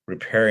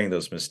 repairing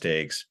those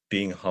mistakes,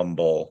 being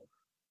humble,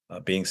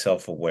 being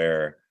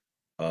self-aware,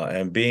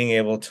 and being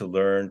able to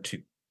learn to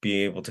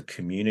be able to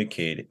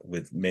communicate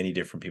with many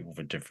different people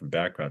from different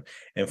backgrounds,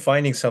 and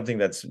finding something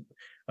that's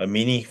a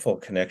meaningful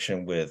connection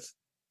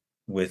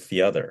with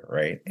the other,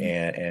 right?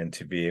 Mm. And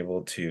to be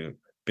able to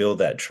build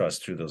that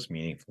trust through those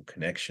meaningful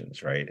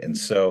connections, right? And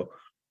Mm.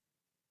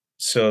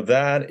 so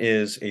that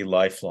is a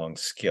lifelong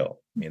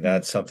skill. I mean, Mhm.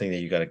 that's something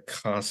that you got to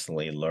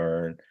constantly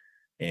learn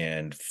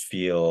and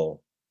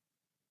feel.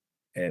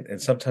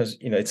 And sometimes,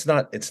 it's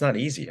not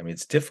easy. I mean,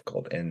 it's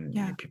difficult, and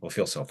Yeah. people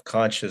feel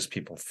self-conscious.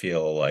 People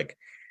feel like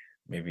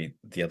maybe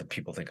the other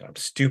people think I'm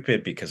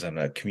stupid because I'm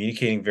not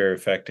communicating very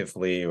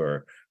effectively,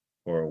 or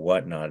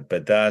whatnot.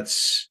 But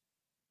that's,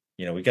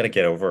 we got to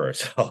get over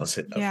ourselves,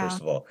 Yeah.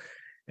 first of all.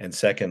 And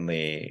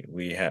secondly,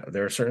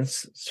 there are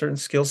certain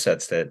skill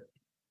sets that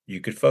you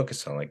could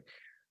focus on, like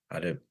how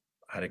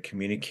to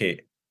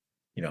communicate,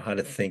 how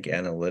to think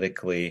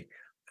analytically,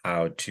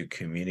 how to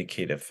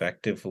communicate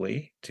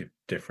effectively to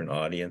different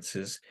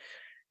audiences,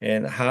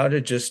 and how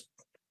to just,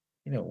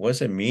 what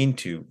does it mean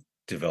to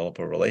develop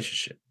a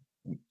relationship?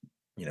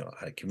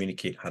 How to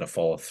communicate, how to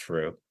follow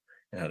through,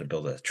 and how to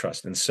build a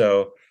trust. And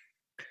so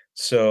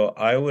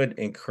I would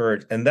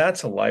encourage, and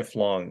that's a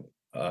lifelong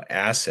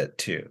asset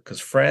too, because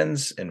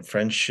friends and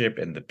friendship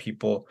and the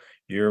people,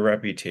 your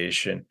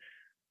reputation,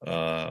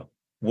 uh,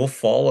 will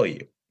follow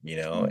you,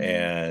 Mm.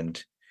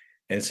 and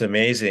it's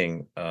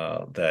amazing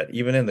that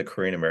even in the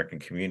Korean American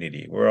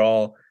community, we're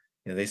all,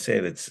 they say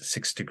that it's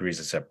 6 degrees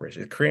of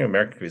separation. The Korean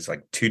American community is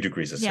like 2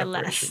 degrees of Yeah,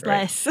 separation,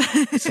 less, right?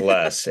 less. It's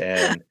less,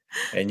 and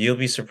you'll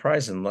be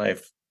surprised in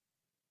life.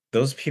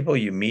 Those people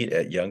you meet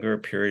at younger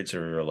periods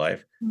of your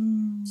life,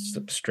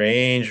 Mm.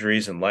 strange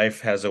reason,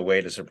 life has a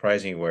way to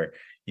surprise you where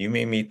you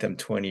may meet them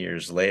 20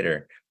 years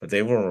later, but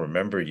they will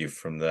remember you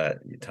from that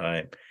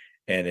time.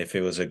 And if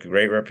it was a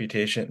great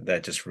reputation,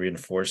 that just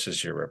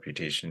reinforces your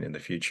reputation in the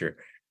future.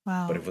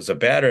 But if Wow. it was a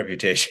bad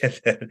reputation,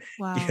 then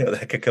Wow.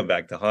 that could come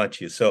back to haunt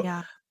you. So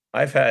Yeah.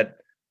 I've had,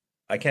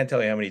 I can't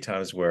tell you how many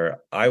times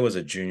where I was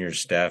a junior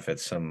staff at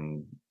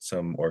some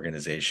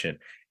organization,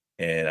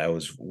 and I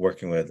was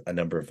working with a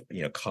number of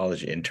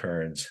college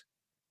interns,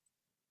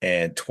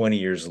 and 20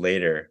 years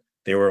later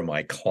they were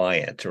my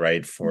client,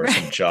 right, for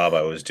some Right. job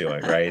I was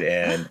doing, right?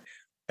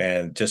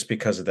 And just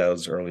because of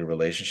those early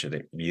relationships,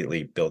 they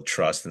immediately build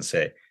trust and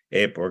say,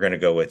 hey, we're going to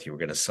go with you, we're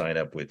going to sign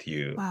up with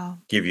you, Wow.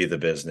 give you the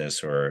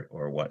business, or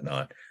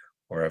whatnot.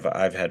 Or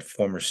I've had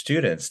former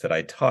students that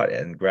I taught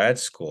in grad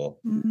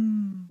school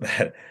Mm.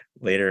 that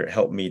later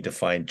helped me to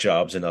find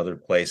jobs in other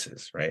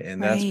places, right?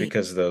 And that's Right.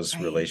 because of those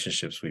Right.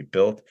 relationships we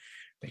built,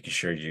 making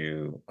sure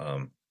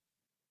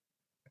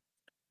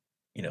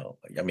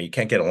I mean, you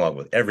can't get along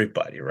with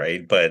everybody,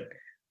 right? But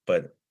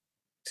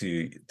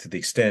to the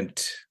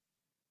extent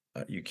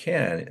you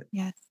can,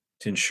 Yes.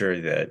 to ensure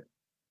that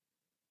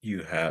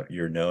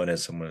you're known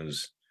as someone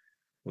who's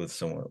with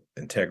some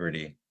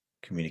integrity,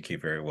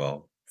 communicate very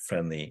well,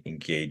 friendly,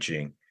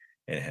 engaging,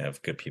 and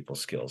have good people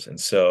skills. And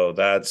so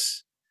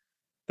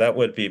that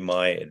would be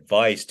my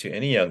advice to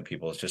any young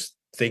people, is just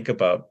think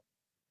about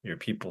your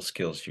people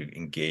skills, your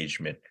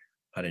engagement,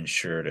 how to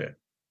ensure that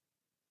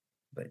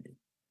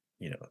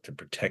to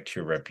protect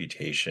your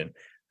reputation,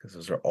 because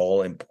those are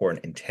all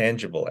important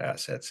intangible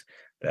assets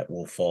that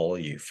will follow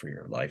you for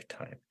your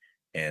lifetime,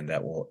 and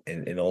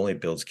and it only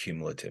builds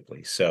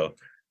cumulatively.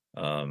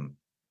 Um,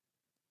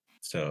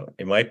 so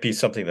it might be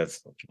something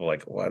that's people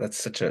like, wow, that's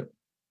such a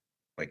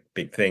like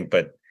big thing,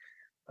 but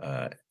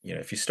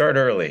if you start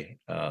early,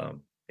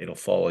 it'll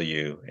follow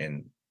you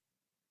and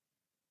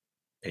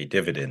pay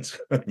dividends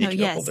when you No, get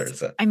yes. older.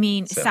 So, I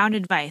mean, so sound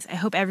advice. I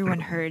hope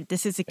everyone heard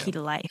this is a yeah, key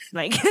to life.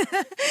 Like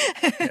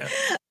yeah,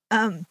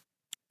 um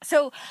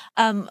so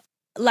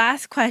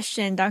last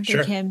question, Dr.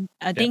 sure, Kim.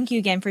 yeah, Thank you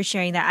again for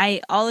sharing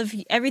that.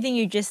 Everything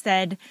you just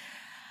said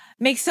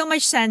makes so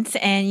much sense,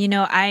 and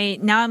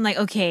I'm like,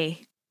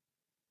 okay,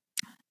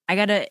 I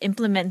got to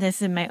implement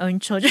this in my own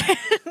children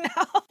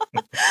now.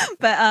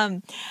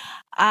 But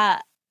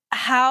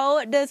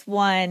how does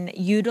one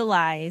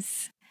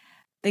utilize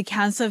the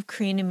Council of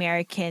Korean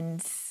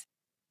Americans,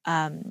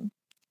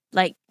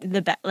 like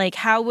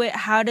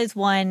how does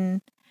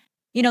one,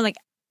 like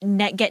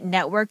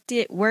get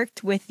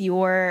worked with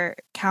your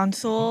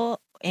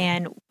council,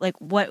 and like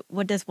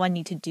what does one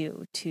need to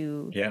do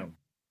to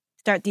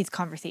start these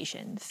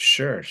conversations?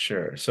 Sure.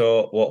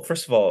 So, well,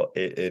 first of all,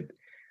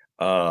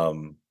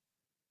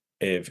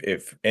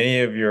 if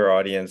any of your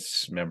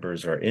audience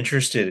members are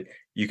interested,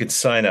 you can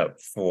sign up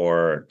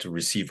to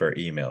receive our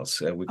emails,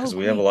 because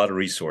we have a lot of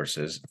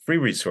resources, free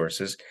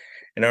resources.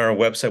 And on our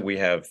website, we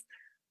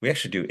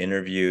actually do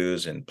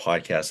interviews and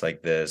podcasts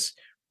like this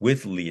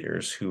with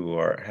leaders who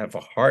have a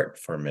heart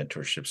for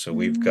mentorship. So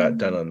we've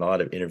done a lot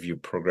of interview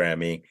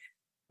programming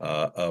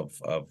of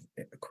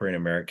Korean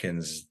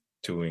Americans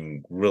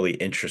doing really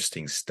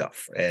interesting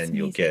stuff, and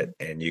you can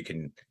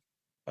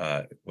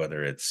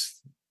whether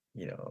it's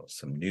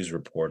some news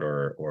report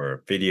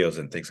or videos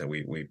and things, that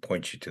we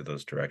point you to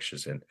those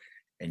directions, and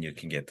you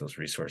can get those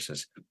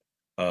resources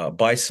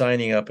by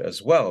signing up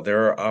as well.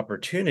 There are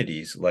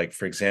opportunities, like,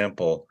 for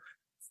example,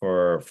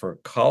 for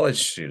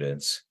college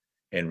students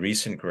and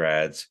recent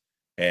grads,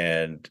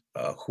 and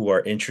who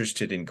are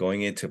interested in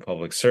going into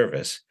public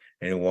service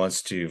and who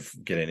wants to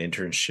get an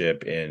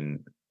internship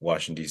in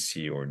Washington,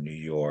 D.C. or New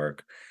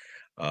York,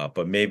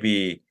 but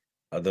maybe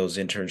those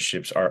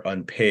internships are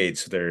unpaid,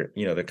 so they're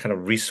kind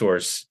of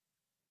resource.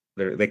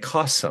 They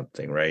cost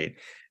something, right?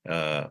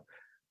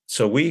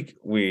 So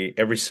we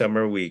every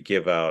summer we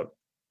give out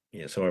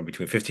somewhere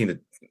between 15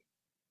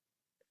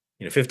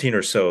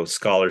 or so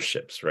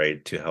scholarships,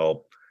 right, to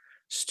help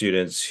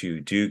students who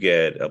do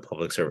get a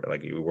public service,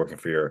 like you're working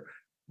for your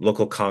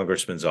local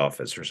congressman's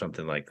office or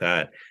something like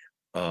that,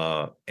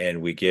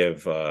 and we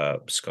give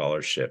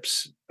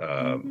scholarships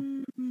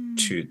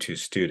to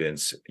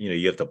students.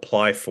 You have to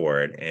apply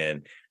for it,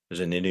 and there's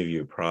an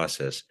interview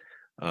process.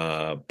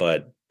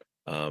 But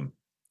the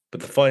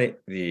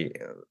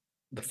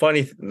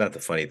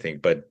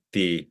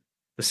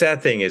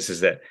sad thing is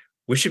that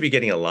we should be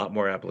getting a lot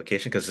more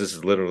application, because this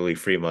is literally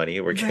free money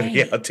we're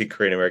giving out to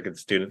Korean American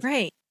students.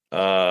 Right.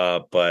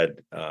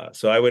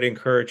 So I would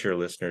encourage your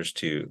listeners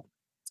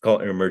it's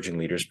called an Emerging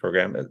Leaders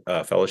Program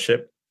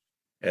Fellowship,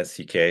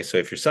 SCK. So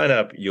if you sign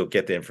up, you'll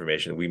get the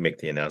information. We make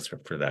the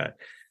announcement for that.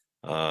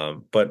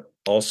 But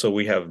also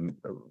we have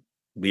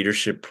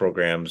leadership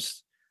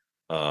programs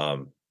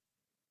for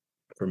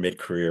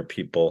mid-career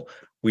people.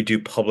 We do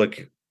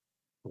public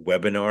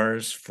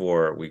webinars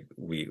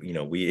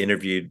we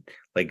interviewed,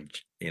 like,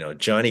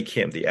 Johnny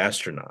Kim, the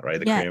astronaut, right?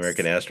 The Korean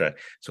American astronaut.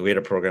 So we had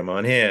a program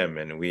on him,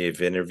 and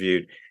we've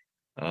interviewed,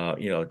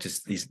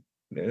 just they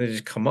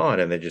just come on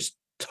and they're just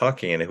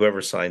talking, and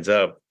whoever signs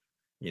up,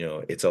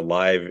 it's a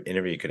live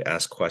interview. You could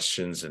ask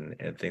questions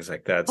and things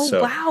like that.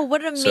 Oh, wow.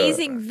 What an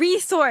amazing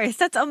resource.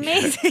 That's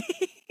amazing.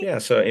 Yeah.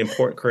 So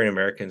important Korean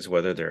Americans,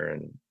 whether they're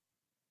in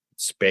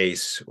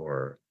space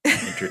or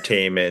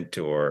entertainment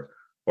or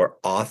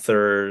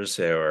authors,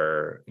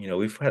 or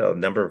we've had a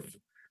number of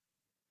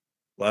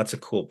lots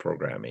of cool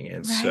programming,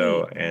 and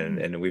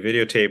and we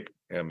videotape.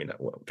 I mean, not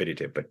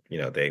videotape, but we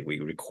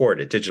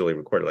digitally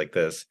record it like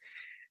this,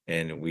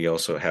 and we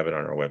also have it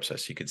on our website,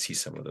 so you can see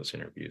some of those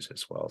interviews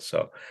as well.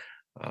 So,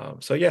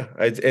 yeah,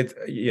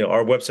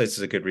 our website is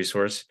a good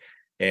resource,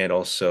 and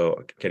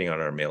also getting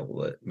on our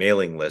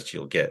mailing list,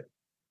 you'll get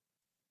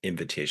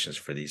invitations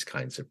for these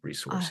kinds of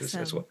resources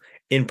as well.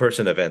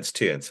 In-person events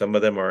too, and some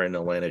of them are in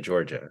Atlanta,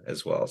 Georgia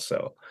as well.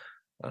 So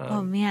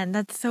oh man,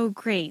 that's so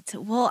great.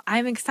 Well,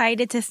 I'm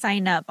excited to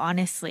sign up,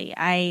 honestly.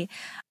 I'm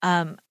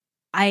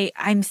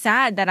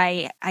sad that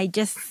I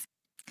just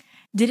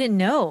didn't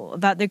know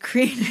about the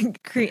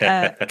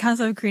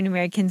Council of Korean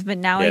Americans, but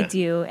now I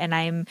do, and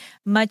I'm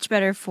much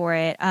better for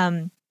it.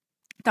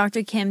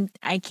 Dr. Kim,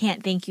 I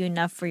can't thank you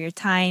enough for your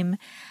time.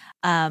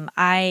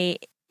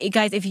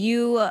 Guys, if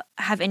you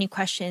have any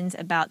questions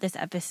about this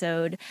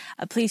episode,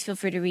 please feel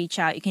free to reach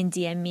out. You can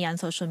DM me on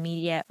social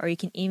media, or you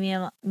can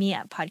email me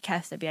at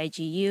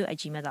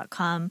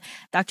podcastwigu@gmail.com.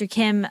 Dr.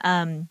 Kim,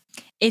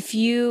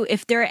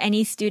 if there are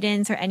any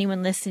students or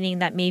anyone listening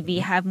that maybe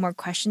have more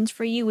questions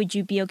for you, would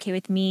you be okay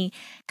with me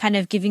kind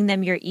of giving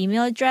them your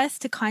email address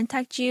to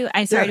contact you?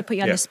 I'm sorry to put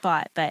you on the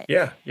spot, but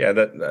that's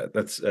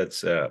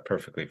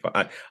perfectly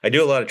fine. I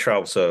do a lot of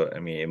travel, so I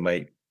mean, it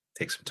might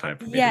take some time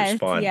for me to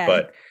respond,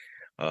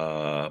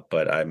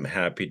 but I'm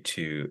happy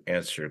to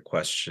answer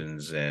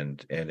questions,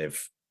 and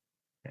if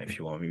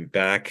you want me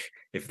back,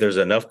 if there's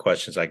enough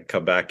questions, I can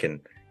come back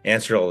and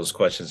answer all those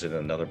questions in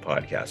another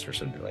podcast or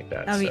something like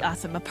that. That'd be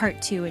awesome. A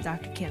part 2 with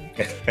Dr. Kim.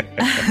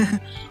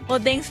 Well,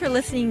 thanks for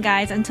listening,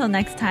 guys. Until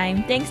next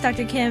time. Thanks,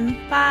 Dr. Kim.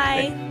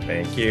 Bye.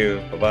 Thank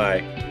you.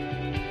 Bye-bye.